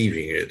than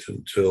leaving it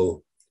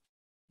until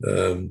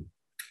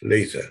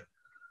later.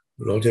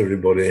 Not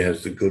everybody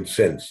has the good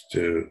sense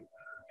to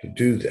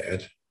do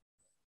that.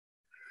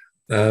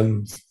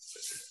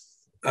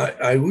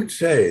 I would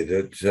say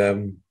that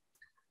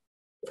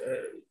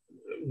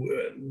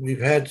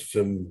we've had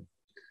some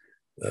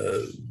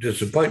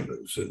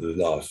disappointments in the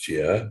last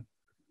year.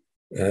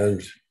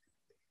 And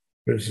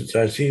for instance,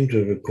 I seem to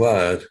have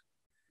acquired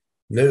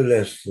no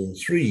less than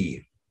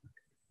 3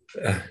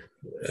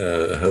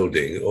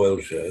 holding oil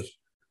shares,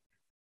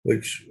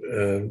 which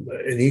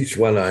in each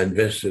one I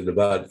invested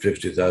about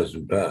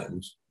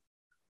 £50,000.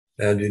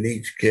 And in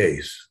each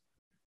case,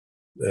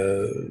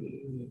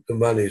 the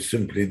money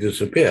simply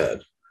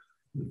disappeared.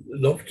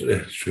 Not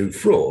through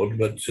fraud,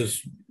 but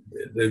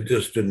they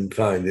just didn't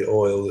find the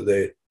oil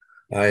that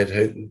I had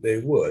hoped that they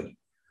would.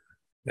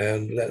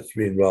 And that's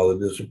been rather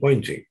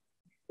disappointing.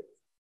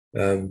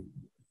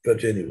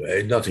 But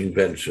anyway, nothing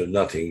venture,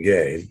 nothing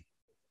gain.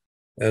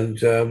 And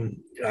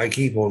I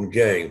keep on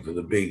going for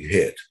the big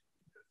hit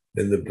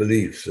in the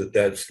belief that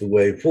that's the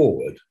way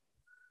forward.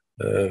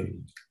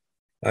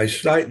 I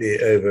slightly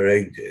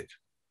over-egged it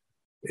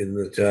in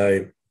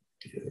that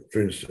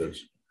for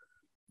instance,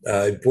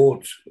 I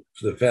bought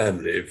for the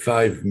family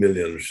 5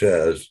 million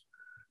shares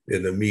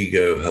in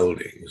Amigo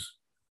Holdings,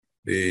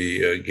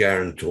 the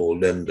guarantor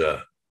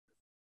lender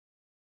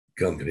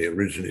company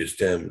originally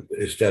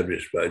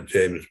established by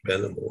James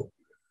Benamor,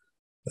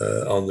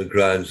 on the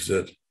grounds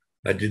that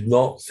I did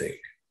not think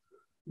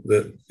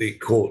that the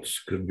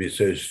courts could be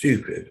so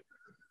stupid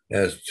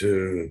as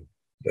to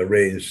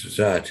arrange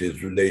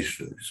society's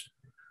relations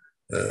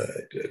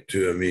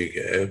to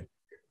Amigo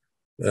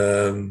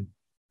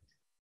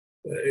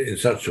in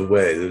such a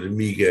way that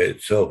Amigo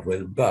itself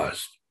went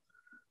bust.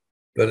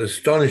 But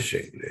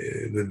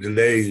astonishingly, the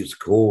delays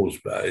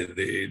caused by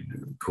the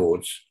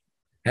courts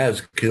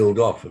has killed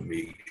off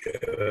Amigo.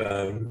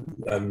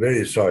 I'm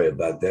very sorry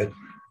about that.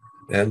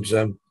 And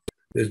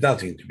there's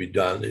nothing to be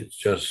done. It's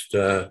just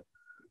a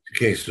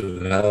case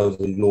of how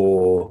the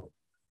law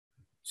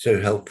so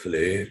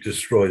helpfully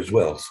destroys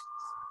wealth.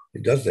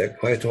 It does that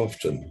quite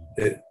often.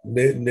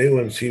 No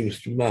one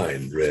seems to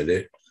mind,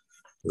 really.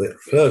 But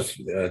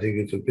personally, I think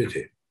it's a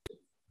pity.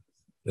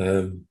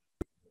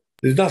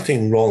 There's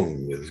nothing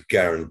wrong with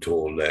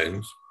guarantor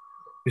loans.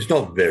 It's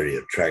not very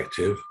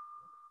attractive,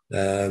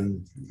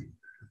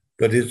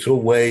 but it's a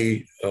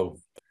way of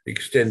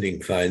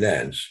extending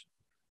finance,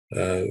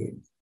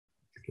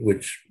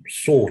 which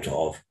sort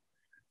of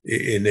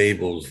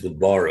enables the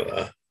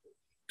borrower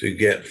to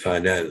get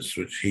finance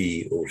which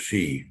he or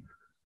she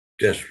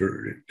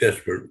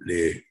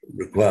desperately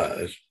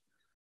requires,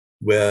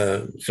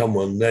 where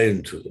someone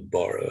known to the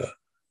borrower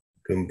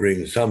can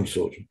bring some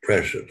sort of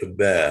pressure to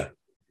bear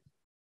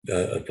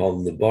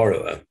upon the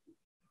borrower.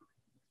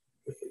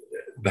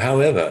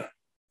 However,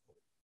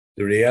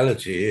 the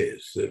reality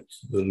is that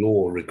the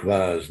law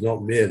requires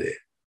not merely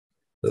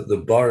that the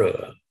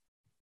borrower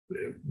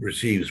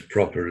receives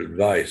proper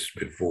advice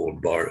before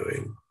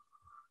borrowing,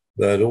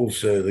 but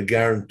also the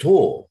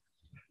guarantor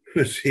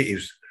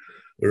receives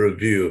a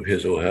review of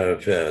his or her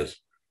affairs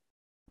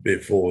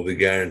before the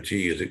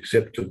guarantee is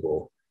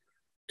acceptable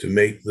to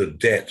make the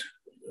debt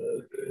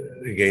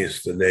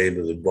against the name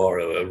of the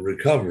borrower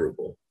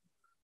recoverable.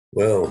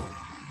 Well,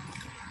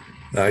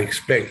 I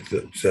expect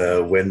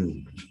that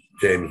when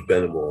James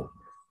Benamor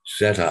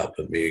set up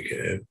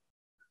Amigo,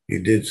 he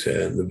did so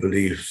in the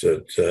belief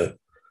that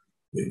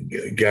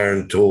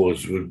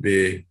guarantors would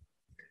be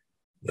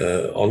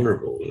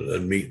honorable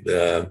and meet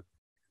their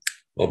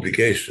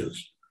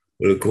obligations.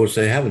 Well, of course,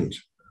 they haven't,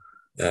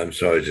 I'm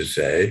sorry to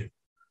say,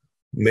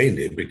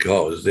 mainly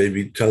because they've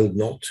been told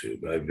not to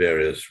by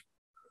various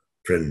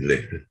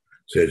friendly,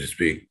 so to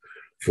speak,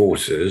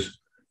 forces.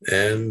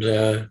 And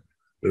the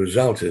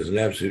result is an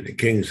absolutely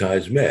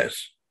king-size mess.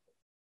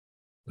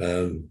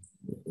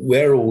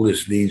 Where all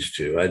this leads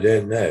to, I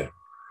don't know.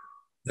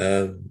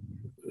 At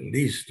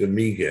least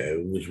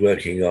Amigo was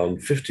working on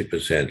 50%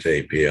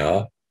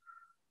 APR,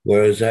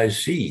 whereas I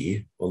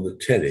see on the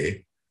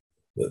telly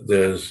that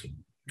there's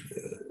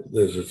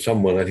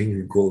someone, I think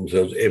who call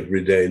themselves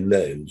Everyday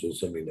Loans or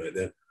something like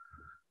that.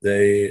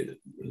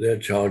 They're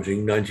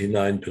charging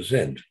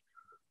 99%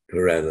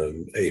 per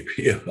annum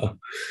APR,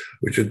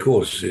 which of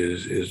course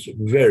is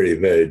very,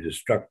 very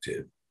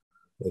destructive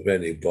of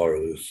any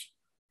borrower's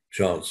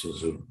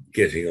chances of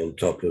getting on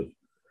top of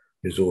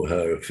his or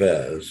her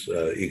affairs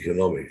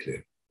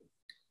economically.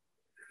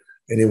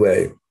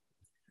 Anyway,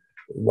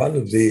 one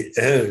of the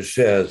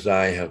shares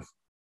I have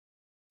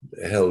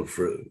held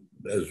for,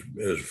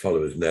 as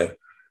followers know,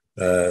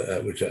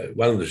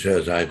 one of the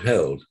shares I've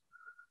held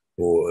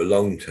for a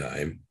long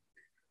time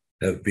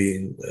have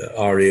been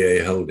REA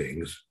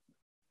Holdings,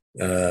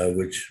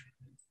 which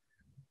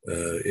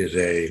is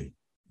a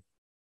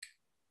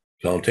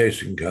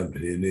plantation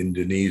company in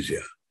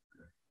Indonesia.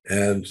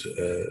 And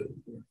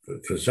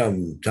for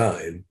some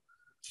time,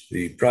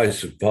 the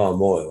price of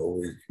palm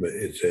oil,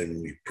 its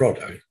only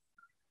product,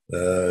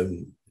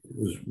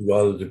 was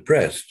rather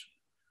depressed.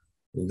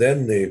 And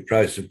then the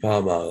price of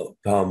palm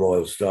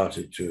oil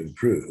started to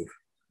improve.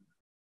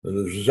 And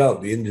as a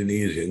result, the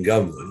Indonesian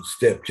government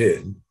stepped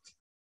in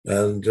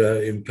and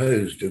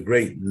imposed a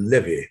great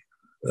levy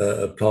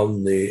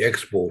upon the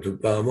export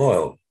of palm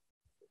oil.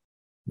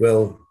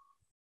 Well,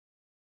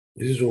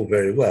 this is all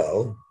very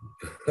well,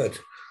 but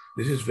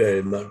this is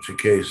very much a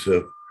case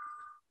of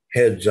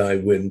heads I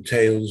win,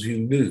 tails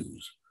you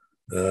lose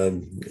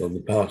on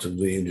the part of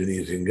the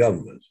Indonesian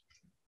government.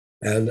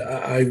 And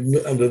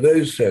under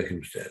those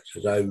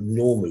circumstances, I would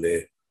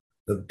normally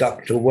have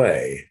ducked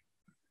away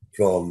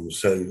from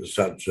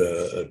such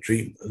a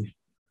treatment.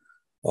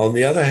 On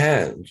the other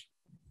hand,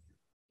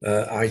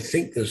 I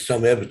think there's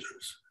some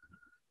evidence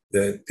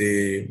that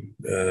the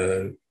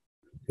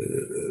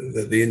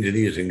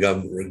Indonesian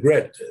government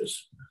regret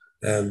this,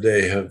 and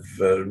they have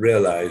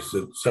realized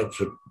that such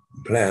a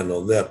plan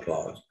on their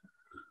part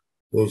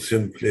will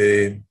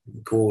simply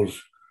cause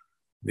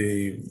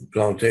the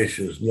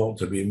plantations not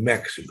to be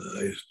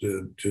maximized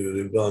to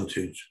the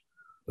advantage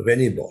of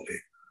anybody.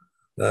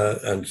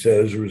 And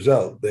so as a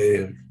result, they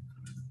have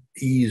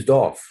eased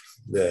off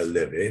their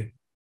levy,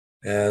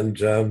 and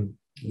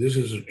this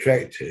has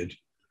attracted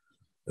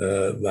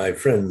my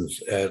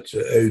friends at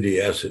OD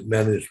Asset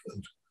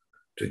Management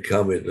to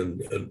come in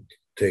and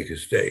take a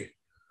stake.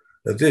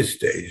 At this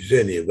stage, it's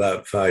only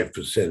about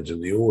 5%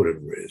 of the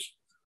ordinaries.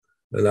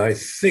 And I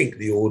think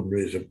the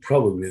ordinaries are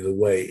probably the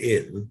way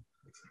in,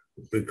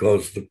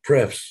 because the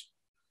prefs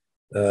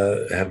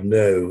have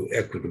no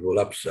equitable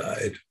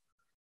upside.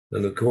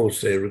 And of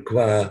course, they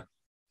require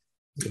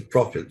the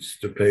profits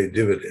to pay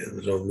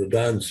dividends on the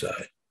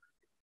downside.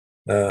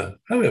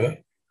 However,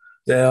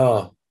 they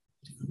are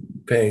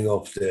paying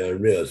off their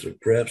arrears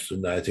of prefs,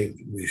 and I think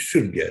we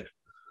should get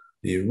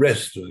the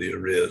rest of the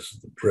arrears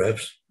of the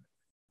prefs.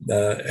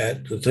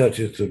 at the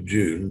 30th of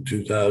June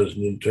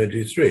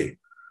 2023,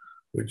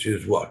 which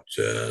is what,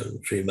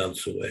 3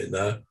 months away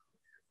now,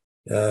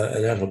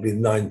 and that'll be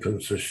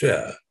 9p a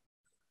share.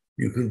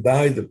 You can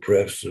buy the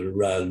prefs at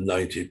around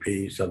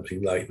 90p,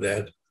 something like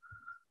that.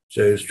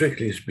 So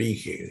strictly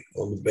speaking,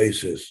 on the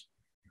basis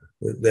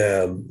that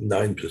they're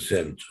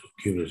 9%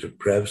 cumulative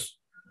prefs,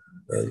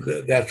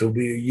 that will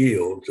be a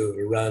yield of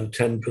around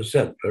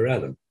 10% per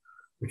annum,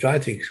 which I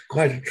think is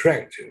quite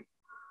attractive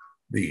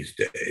these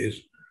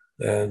days,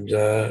 and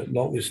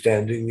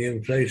notwithstanding the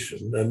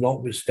inflation and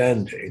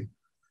notwithstanding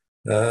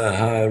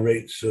higher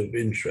rates of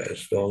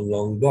interest on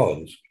long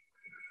bonds.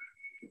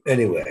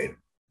 Anyway,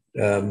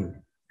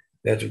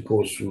 that of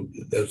course,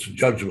 that's a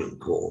judgment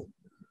call.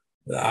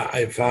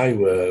 If I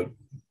were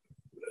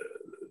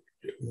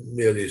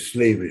merely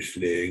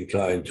slavishly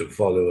inclined to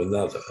follow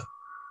another,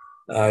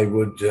 I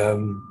would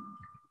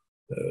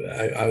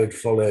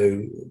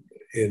follow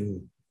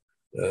in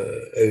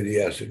OD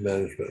Asset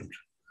Management.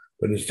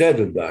 But instead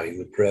of buying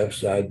the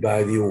prefs, I'd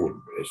buy the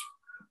ordinaries.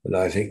 And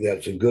I think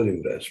that's a good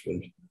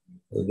investment.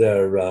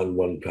 They're around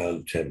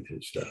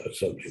 £1.10 now,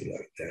 something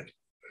like that.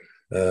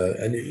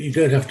 And you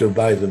don't have to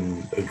buy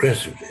them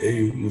aggressively.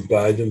 You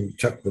buy them,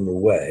 tuck them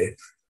away,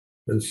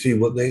 and see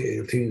what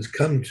things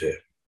come to.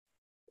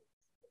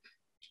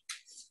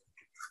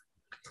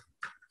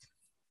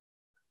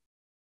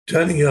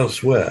 Turning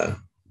elsewhere,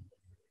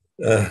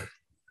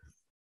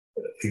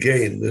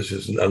 again, this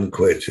is an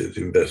unquoted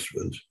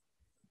investment.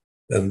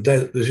 And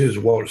this is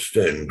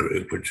Watchstone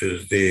Group, which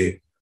is the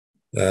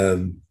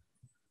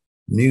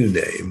new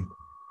name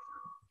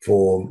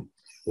for,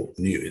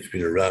 it's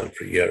been around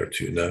for a year or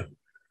two now,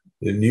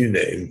 the new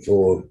name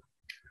for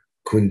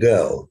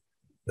Knievil,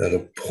 that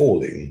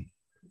appalling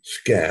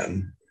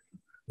scam,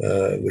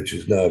 which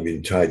has now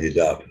been tidied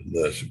up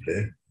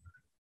mercifully.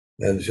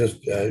 And it's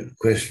just a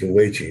question of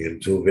waiting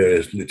until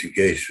various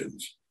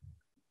litigations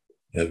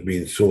have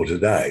been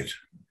sorted out.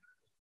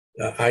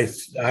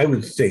 I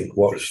would think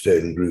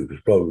Watchstone Group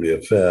is probably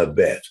a fair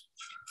bet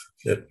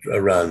at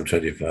around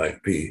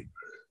 25p,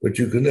 but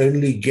you can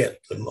only get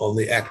them on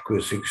the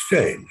Aquis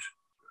exchange.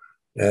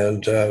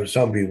 And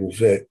some people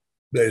say,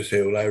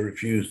 well, I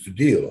refuse to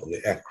deal on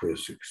the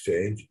Aquis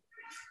exchange,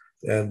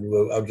 and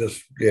I'm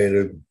just going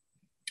to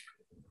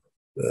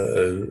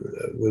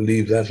we'll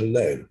leave that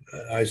alone.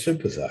 I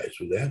sympathize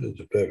with that. It's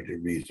a perfectly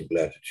reasonable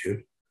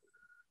attitude.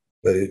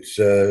 But it's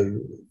for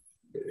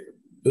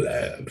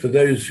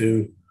those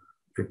who are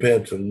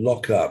prepared to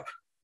lock up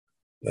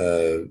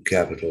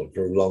capital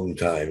for a long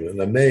time.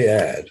 And I may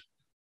add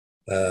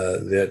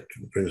that,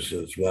 for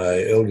instance,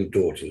 my elder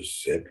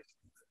daughter's SIP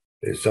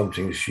is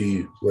something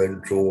she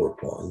won't draw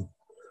upon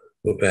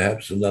for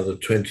perhaps another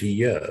 20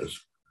 years.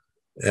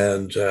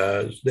 And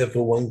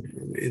therefore, one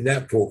in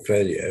that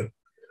portfolio,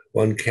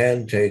 one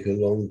can take a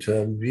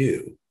long-term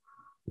view.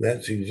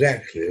 That's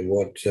exactly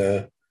what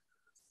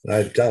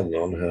I've done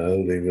on her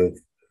holding of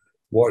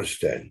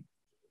Watchstone.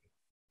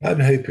 I'm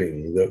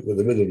hoping that with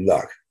a bit of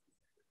luck,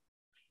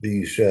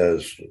 these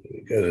shares,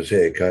 as I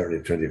say, currently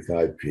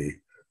 25p,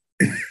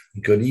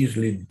 could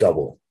easily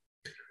double.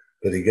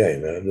 But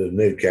again, there's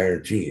no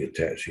guarantee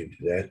attaching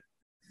to that.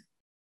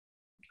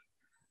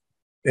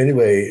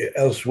 Anyway,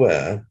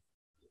 elsewhere,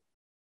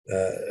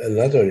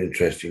 another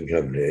interesting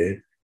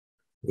company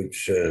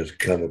which has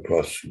come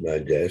across my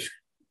desk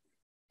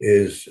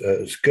is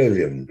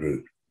Scholium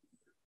Group,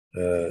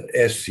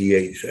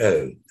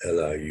 SCHOLIUM.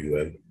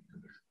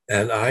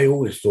 And I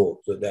always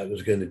thought that that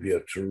was going to be a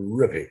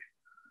terrific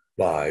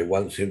buy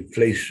once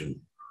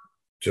inflation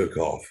took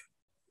off,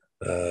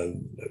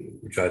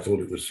 which I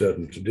thought it was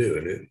certain to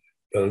do.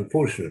 But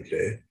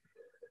unfortunately,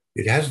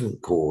 it hasn't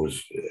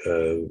caused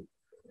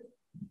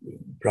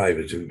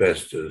private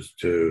investors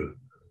to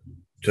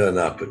turn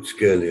up at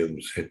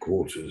Scholium's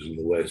headquarters in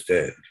the West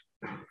End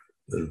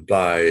and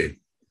buy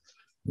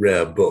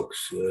rare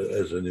books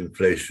as an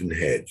inflation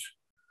hedge.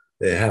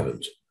 They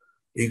haven't.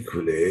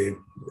 Equally,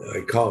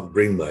 I can't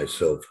bring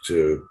myself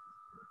to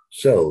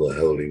sell the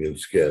holding in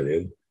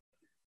Scholium,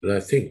 but I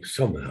think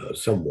somehow,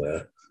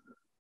 somewhere,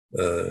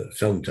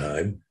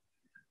 sometime,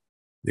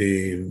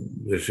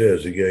 the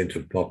shares are going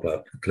to pop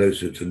up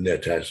closer to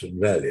net asset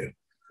value,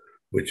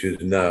 which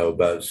is now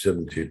about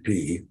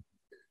 70p,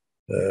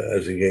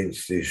 as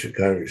against the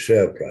current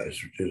share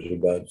price, which is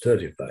about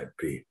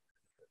 35p.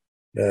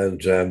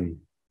 And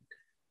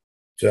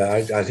so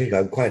I think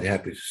I'm quite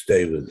happy to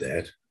stay with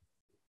that.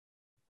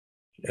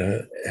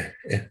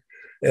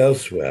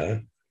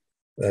 Elsewhere,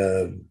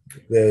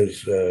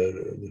 there's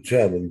the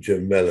chairman,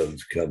 Jim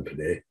Mellon's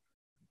company,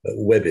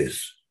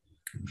 Webis,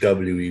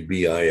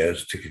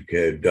 WEBIS, ticker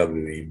code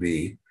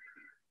WEB,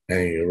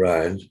 hanging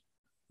around.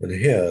 And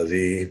here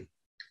the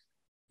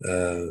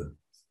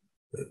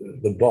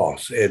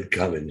boss, Ed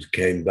Cummins,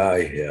 came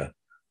by here,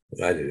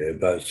 I don't know,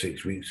 about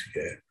 6 weeks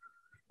ago,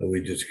 and we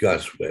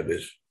discussed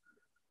Webis.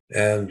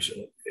 And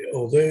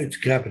although it's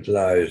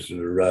capitalized at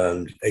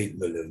around £8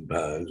 million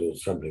or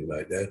something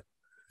like that,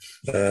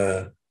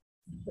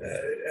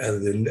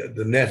 and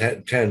the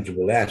net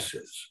tangible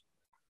assets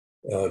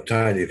are a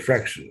tiny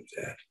fraction of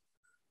that,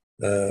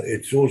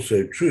 it's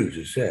also true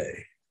to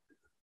say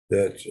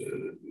that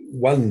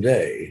one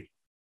day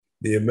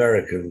the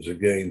Americans are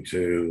going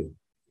to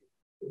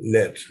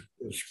let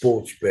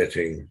sports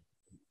betting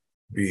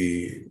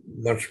be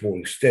much more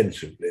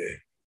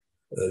extensively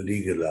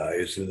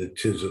legalized than it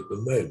is at the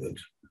moment.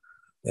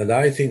 And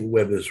I think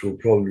Weber's will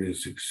probably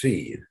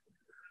succeed.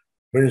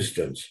 For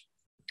instance,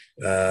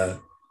 Weber's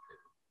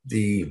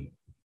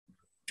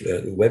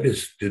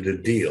did a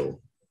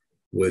deal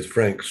with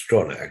Frank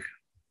Stronach,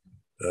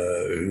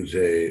 who's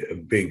a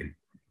big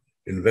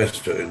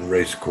investor in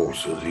race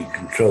courses. He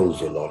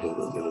controls a lot of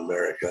them in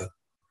America.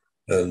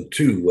 And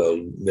two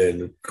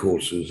well-known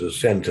courses are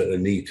Santa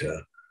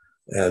Anita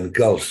and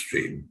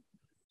Gulfstream.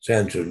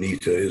 Santa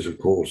Anita is, of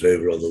course,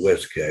 over on the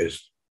West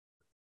Coast,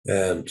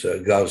 and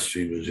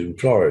Gulfstream is in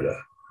Florida.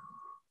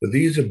 But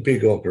these are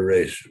big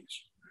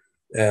operations.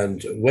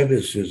 And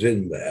Weber's is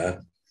in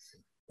there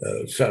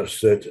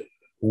such that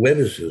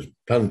Weber's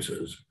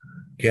punters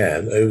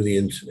can, over the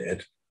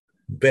internet,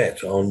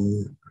 bet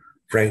on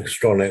Frank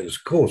Stronach's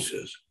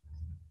courses.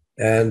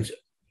 And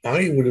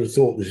I would have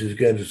thought this is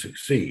going to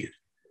succeed.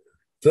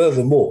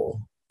 Furthermore,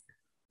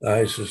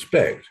 I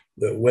suspect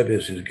that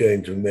Weber's is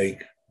going to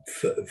make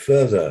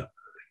further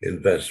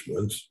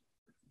investments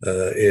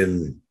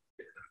in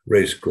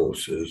race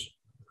courses,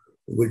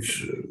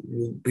 which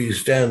will be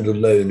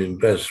standalone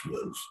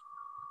investments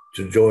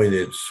to join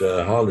its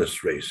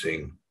harness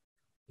racing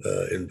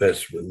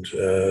investment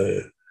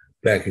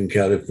back in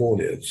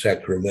California,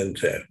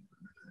 Sacramento.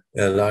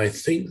 And I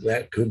think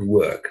that could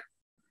work.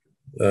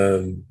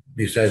 At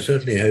least I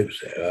certainly hope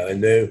so. I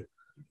know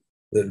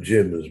that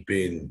Jim has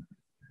been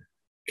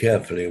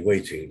carefully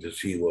waiting to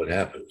see what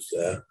happens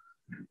there,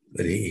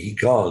 and he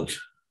can't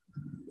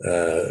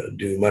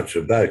do much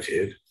about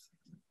it,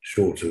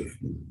 short of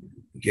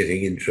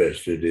getting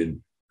interested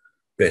in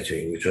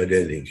betting, which I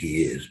don't think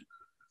he is,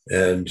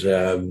 and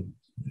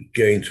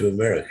going to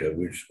America,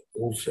 which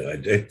also I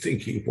don't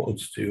think he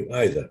wants to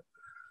either.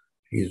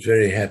 He's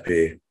very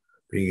happy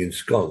being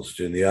ensconced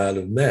in the Isle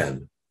of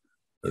Man,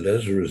 and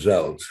as a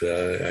result,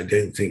 I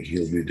don't think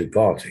he'll be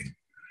departing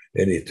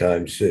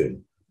anytime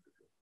soon.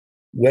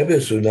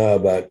 Weber's are now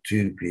about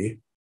 2p.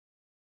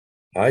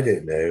 I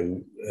don't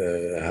know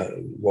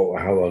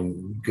how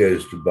one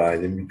goes to buy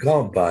them. You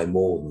can't buy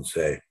more than,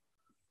 say,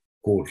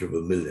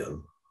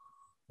 $250,000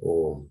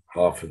 or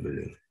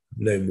 $500,000,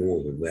 no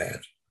more than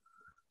that.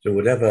 So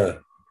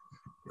whatever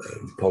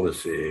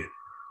policy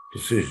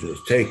decision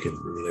is taken in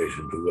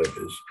relation to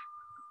Weber's,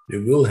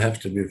 it will have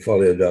to be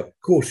followed up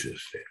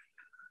cautiously,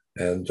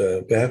 and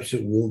perhaps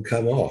it will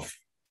come off.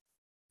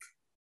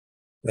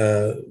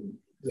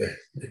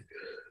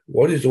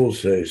 What is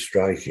also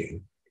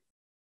striking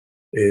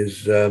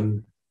is,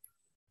 as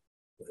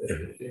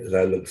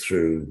I look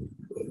through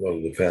one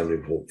of the family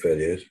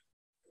portfolios,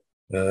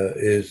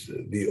 is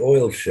the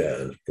oil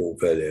shares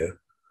portfolio,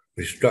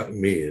 which struck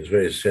me as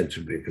very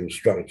sensibly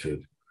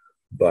constructed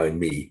by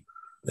me.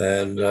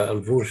 And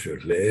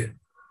unfortunately,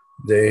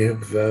 they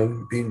have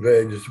been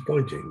very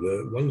disappointing.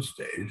 At one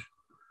stage,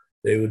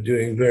 they were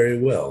doing very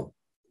well.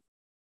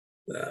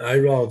 I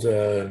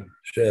rather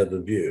share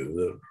the view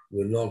that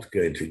we're not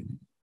going to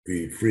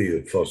be free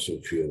of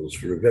fossil fuels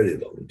for a very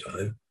long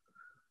time.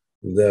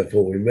 And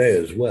therefore, we may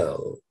as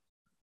well,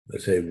 I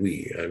say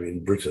we, I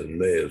mean Britain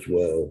may as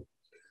well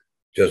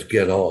just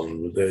get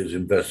on with those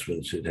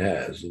investments it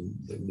has, and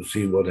we'll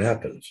see what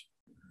happens.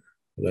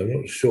 And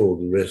I'm not sure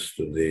the rest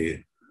of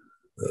the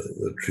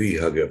tree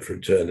hugger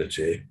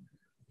fraternity,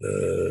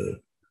 how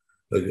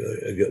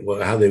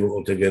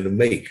what they're going to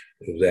make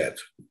of that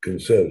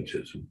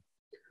conservatism.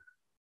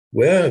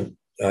 Where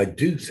I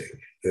do think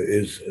there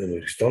is an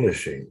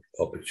astonishing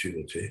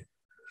opportunity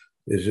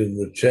is in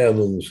the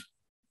chairman's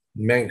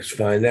Manx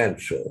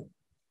Financial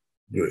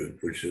Group,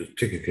 which is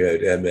ticker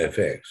code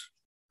MFX,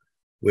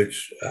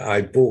 which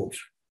I bought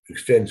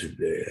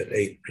extensively at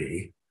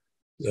 8p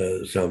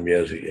some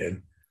years ago,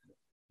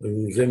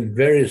 and was then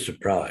very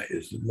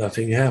surprised that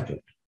nothing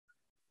happened.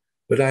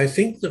 But I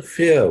think the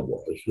fear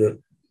was that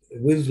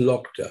with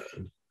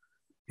lockdown,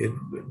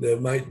 there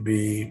might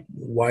be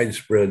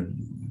widespread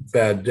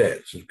bad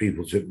debts as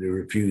people simply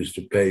refused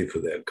to pay for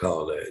their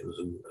car loans,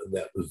 and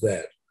that was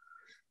that.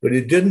 But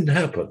it didn't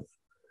happen.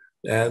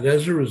 And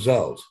as a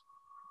result,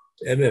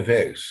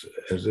 MFX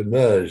has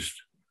emerged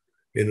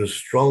in a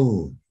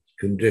strong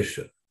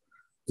condition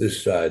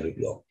this side of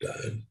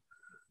lockdown,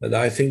 and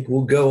I think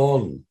will go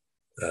on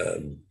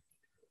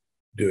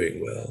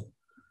doing well.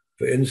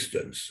 For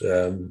instance,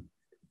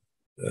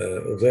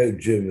 although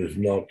Jim is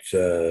not,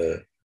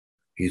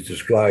 he's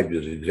described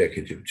as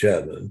executive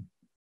chairman,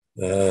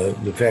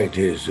 the fact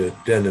is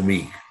that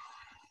Dynamique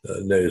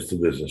knows the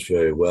business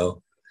very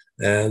well,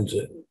 and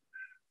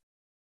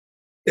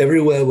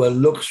everywhere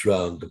one looks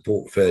around the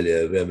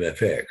portfolio of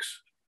MFX,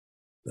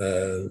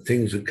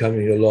 things are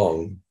coming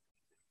along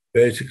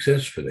very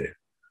successfully.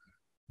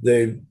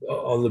 They,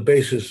 on the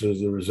basis of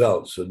the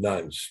results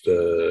announced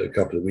a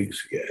couple of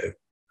weeks ago,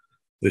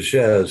 the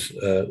shares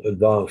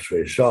advanced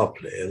very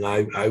sharply, and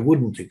I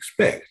wouldn't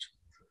expect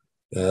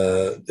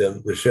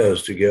the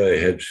shares to go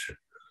ahead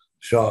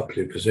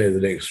sharply for, say, the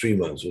next 3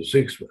 months or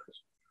 6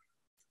 months.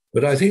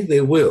 But I think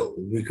they will,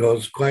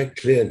 because quite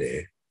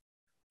clearly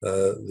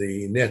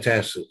the net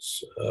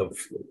assets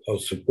are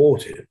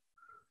supportive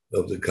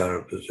of the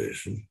current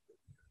position.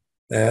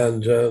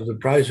 And the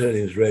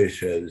price-earnings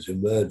ratio that's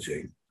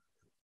emerging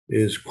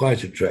is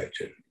quite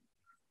attractive.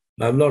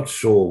 I'm not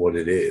sure what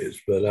it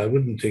is, but I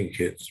wouldn't think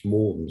it's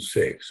more than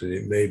 6, and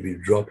it may be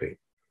dropping.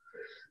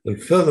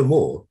 And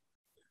furthermore,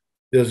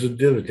 there's a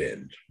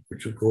dividend,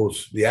 which, of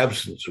course, the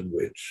absence of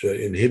which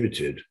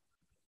inhibited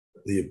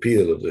the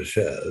appeal of the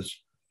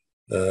shares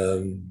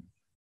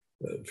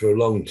for a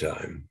long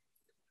time.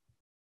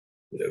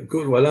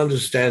 One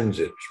understands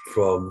it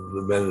from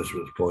the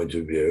management's point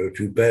of view. If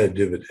you pay a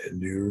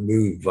dividend, you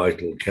remove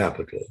vital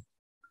capital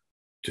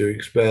to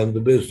expand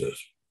the business.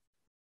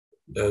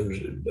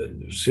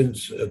 And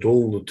since at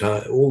all the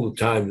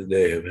time that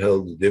they have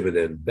held the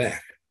dividend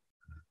back,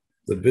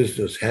 the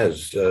business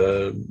has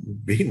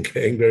been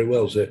going very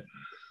well. So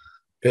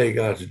paying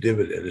out a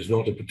dividend is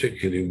not a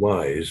particularly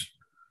wise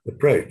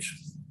approach.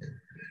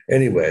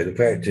 Anyway, the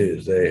fact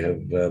is they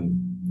have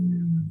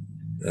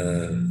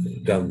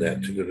done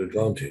that to good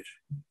advantage.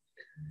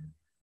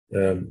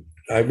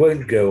 I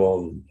won't go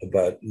on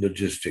about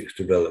Logistics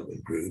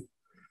Development Group,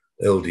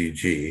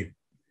 LDG.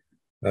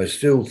 I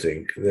still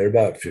think they're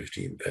about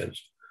 15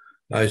 pence.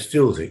 I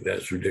still think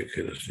that's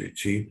ridiculously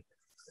cheap.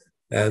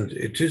 And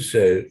it is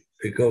so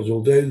because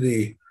although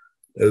the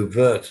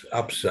overt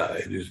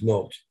upside is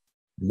not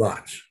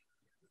much,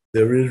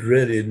 there is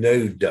really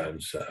no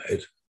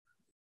downside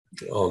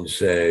on,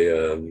 say,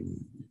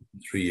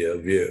 3-year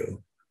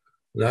view.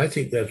 And I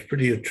think that's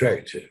pretty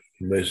attractive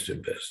for most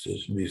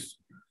investors, at least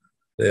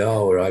they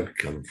are where I've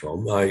come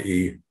from,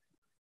 i.e.,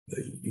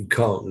 you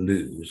can't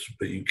lose,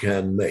 but you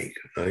can make.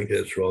 I think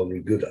that's rather a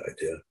good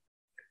idea.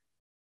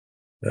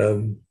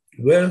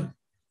 Where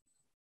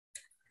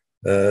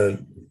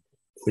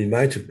we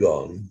might have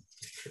gone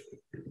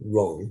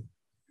wrong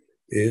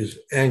is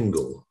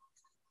Angle,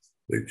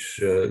 which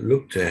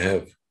looked to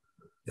have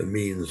a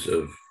means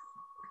of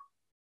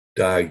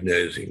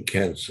diagnosing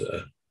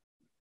cancer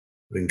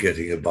and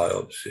getting a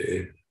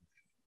biopsy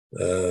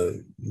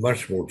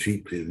much more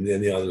cheaply than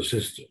any other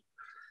system.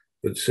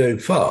 But so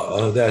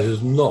far, that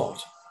has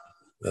not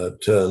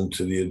turned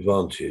to the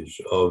advantage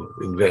of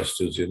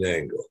investors in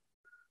Angle.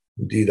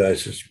 Indeed, I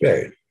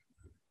suspect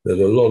that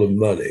a lot of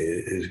money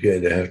is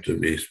going to have to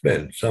be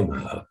spent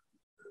somehow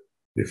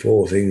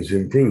before things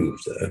improve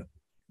there.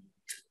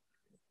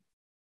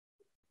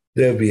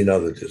 There have been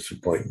other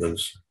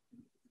disappointments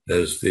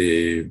as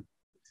the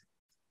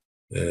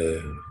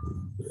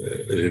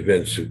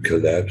events have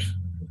collapsed.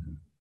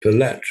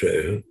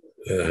 Pelatro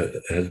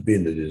has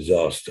been a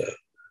disaster,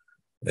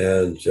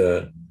 and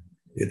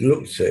it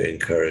looked so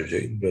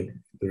encouraging, but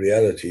the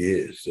reality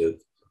is that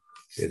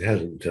it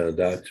hasn't turned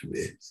out to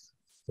be,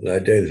 and I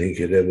don't think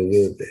it ever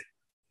will be.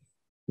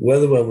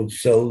 Whether one would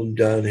sell them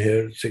down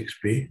here at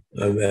 6p,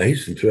 I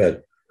hasten to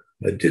add,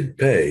 I did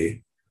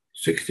pay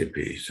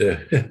 60p, so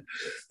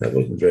that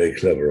wasn't very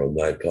clever on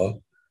my part.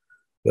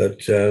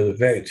 But the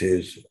fact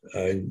is,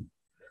 I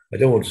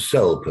don't want to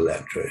sell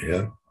Pelatro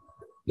here.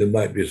 There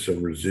might be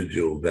some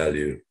residual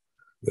value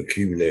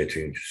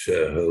accumulating to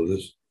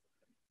shareholders,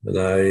 and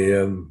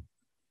I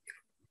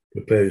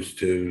propose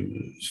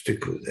to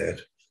stick with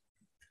that.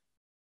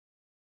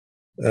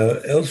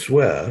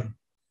 Elsewhere,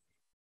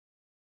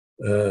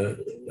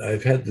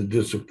 I've had the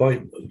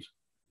disappointment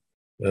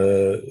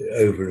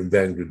over in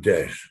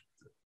Bangladesh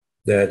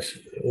that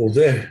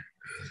although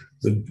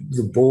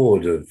the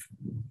board of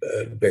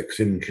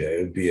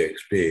Beximco,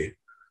 BXB,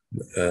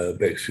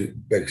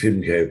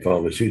 Beximco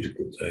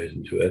Pharmaceuticals, I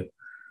hasten to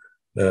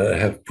add,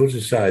 have put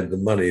aside the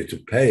money to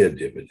pay a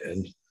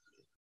dividend,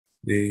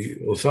 the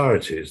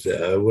authorities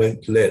there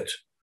won't let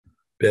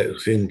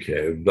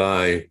Beximco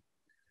buy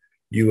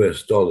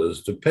US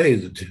dollars to pay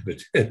the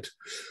dividend.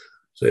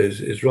 So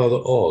it's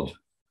rather odd. I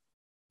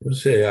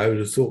must say, I would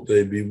have thought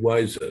they'd be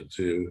wiser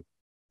to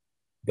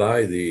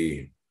buy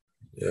the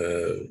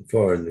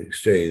foreign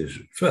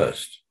exchange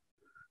first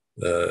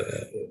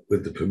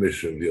with the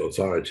permission of the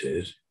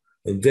authorities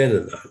and then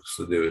announce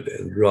the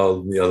dividend rather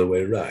than the other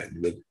way around.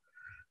 But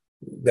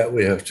that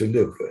we have to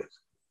live with.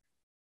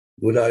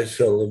 Would I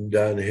sell them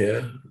down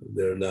here?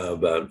 They're now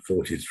about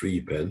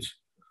 43 pence.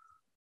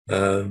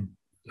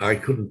 I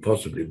couldn't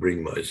possibly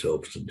bring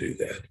myself to do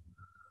that,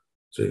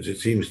 since it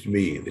seems to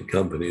me the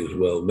company is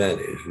well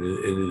managed and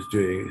it is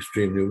doing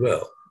extremely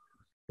well.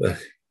 But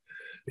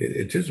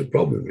it is a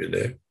problem, you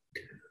know.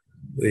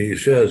 The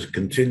shares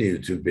continue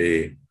to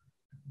be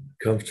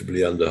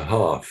comfortably under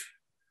half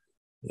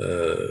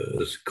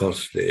as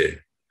costly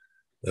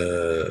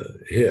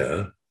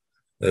here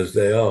as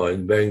they are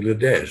in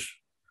Bangladesh.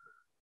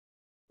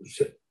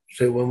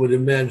 So one would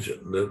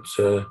imagine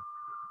that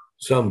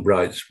some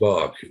bright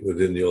spark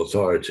within the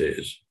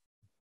authorities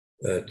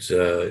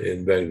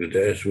in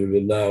Bangladesh will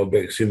allow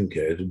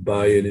Beximco to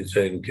buy in its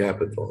own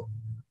capital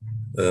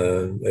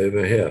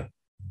over here.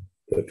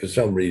 But for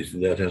some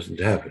reason, that hasn't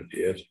happened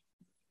yet.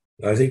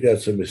 I think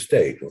that's a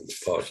mistake on the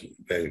part of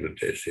the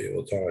Bangladeshi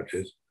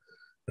authorities.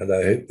 and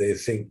I hope they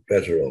think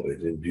better of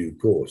it in due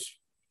course.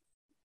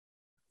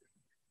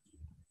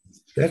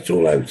 That's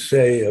all I would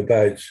say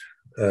about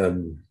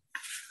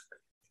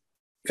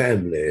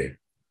family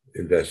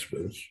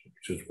investments,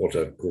 which is what,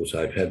 of course,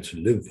 I've had to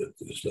live with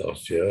this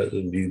last year, as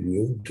indeed we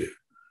all do,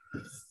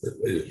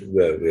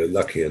 where we're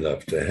lucky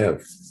enough to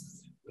have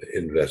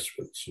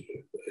investments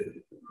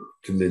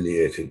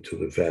delineated to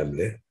the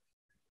family.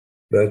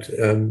 But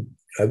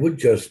I would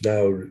just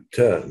now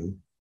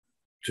return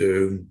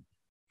to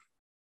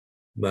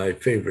my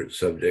favorite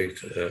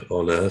subject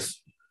on earth,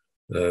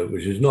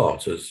 which is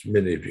not, as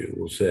many of you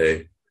will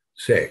say,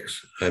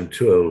 sex. I'm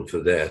too old for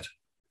that.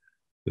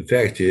 The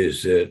fact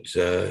is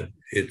that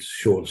it's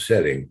short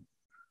selling,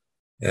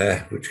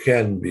 which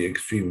can be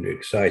extremely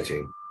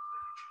exciting.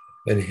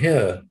 And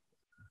here,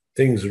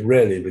 things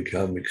really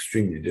become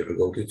extremely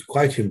difficult. It's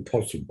quite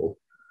impossible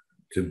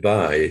to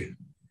buy,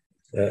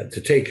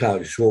 to take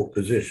out short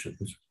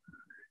positions,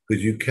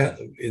 because you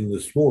can, in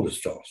the smaller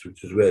stocks,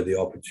 which is where the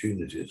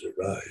opportunities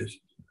arise,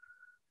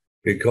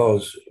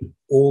 because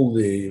all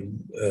the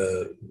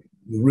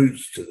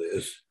routes to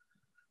this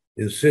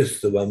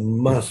insist that one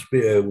must be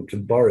able to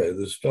borrow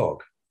the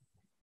stock,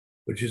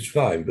 which is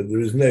fine, but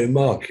there is no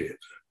market,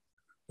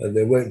 and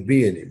there won't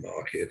be any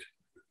market.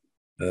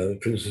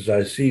 For instance,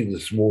 I see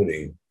this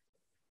morning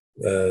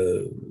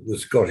the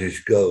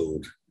Scottish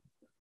Gold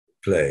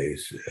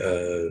plays,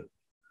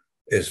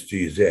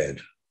 SGZ,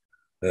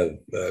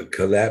 have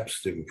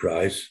collapsed in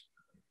price.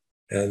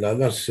 And I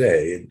must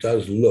say, it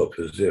does look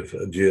as if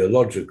a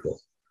geological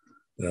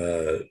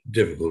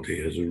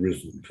difficulty has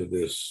arisen for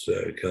this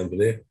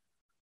company.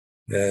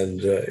 And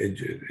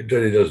it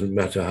really doesn't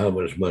matter how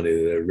much money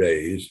they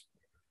raise.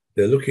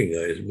 They're looking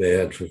at it, they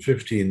had for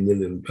 £15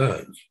 million,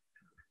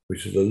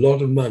 which is a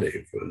lot of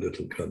money for a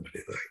little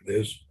company like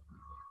this.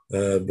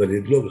 But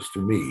it looks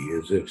to me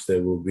as if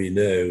there will be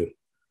no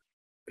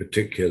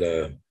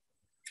particular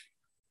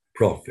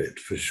profit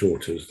for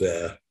shorters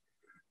there.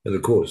 And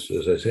of course,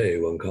 as I say,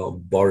 one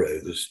can't borrow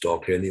the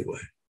stock anyway.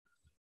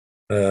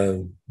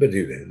 But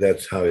you know,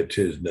 that's how it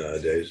is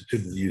nowadays. It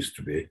didn't used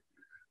to be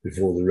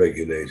before the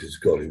regulators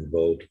got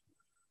involved.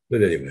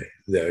 But anyway,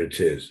 there it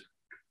is.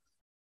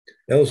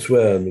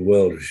 Elsewhere in the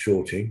world of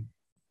shorting,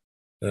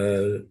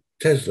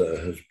 Tesla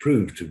has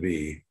proved to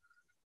be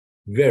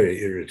very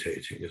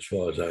irritating as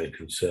far as I'm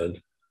concerned.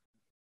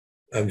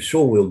 I'm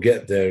sure we'll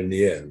get there in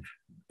the end,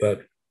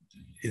 but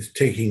it's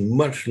taking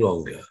much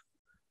longer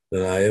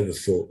than I ever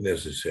thought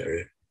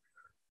necessary.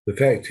 The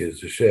fact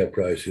is the share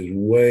price is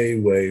way,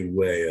 way,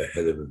 way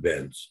ahead of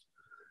events.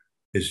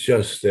 It's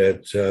just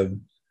that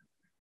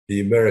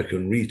the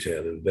American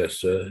retail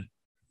investor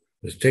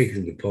has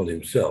taken it upon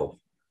himself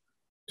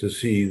to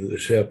see that the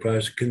share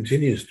price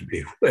continues to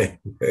be way,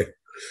 way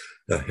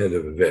ahead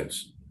of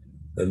events,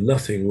 and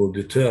nothing will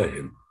deter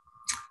him.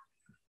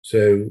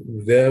 So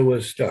there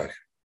we're stuck.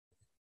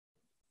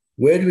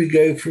 Where do we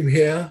go from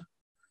here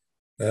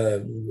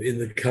in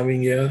the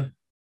coming year?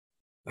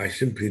 I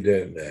simply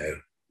don't know.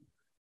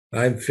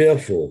 I'm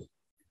fearful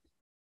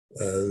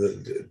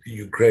that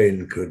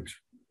Ukraine could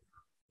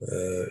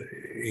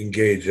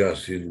engage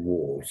us in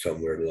war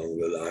somewhere along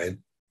the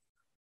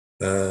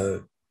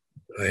line.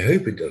 I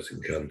hope it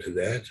doesn't come to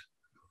that.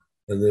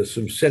 And there's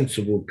some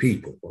sensible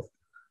people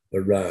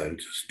around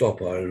to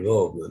stop our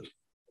involvement.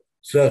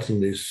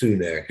 Certainly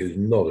Sunak is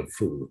not a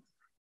fool.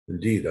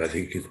 Indeed, I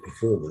think his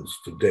performance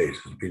to date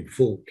has been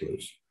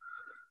faultless.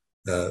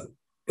 But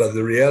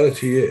the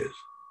reality is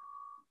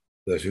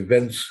that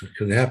events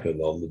can happen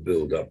on the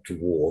build-up to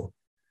war.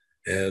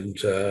 And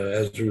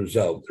as a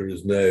result, there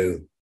is no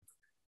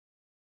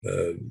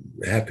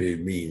happy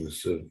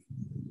means of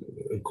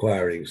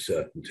acquiring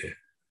certainty.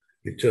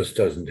 It just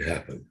doesn't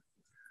happen.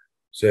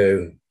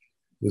 So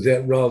with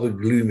that rather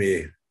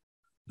gloomy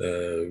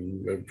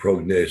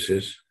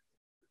prognosis,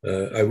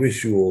 I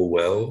wish you all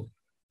well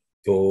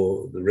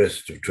for the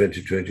rest of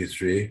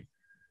 2023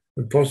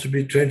 and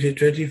possibly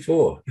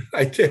 2024.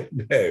 I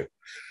don't know,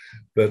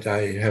 but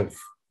I have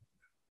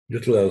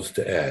little else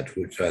to add,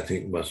 which I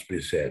think must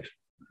be said.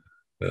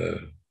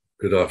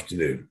 Good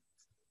afternoon.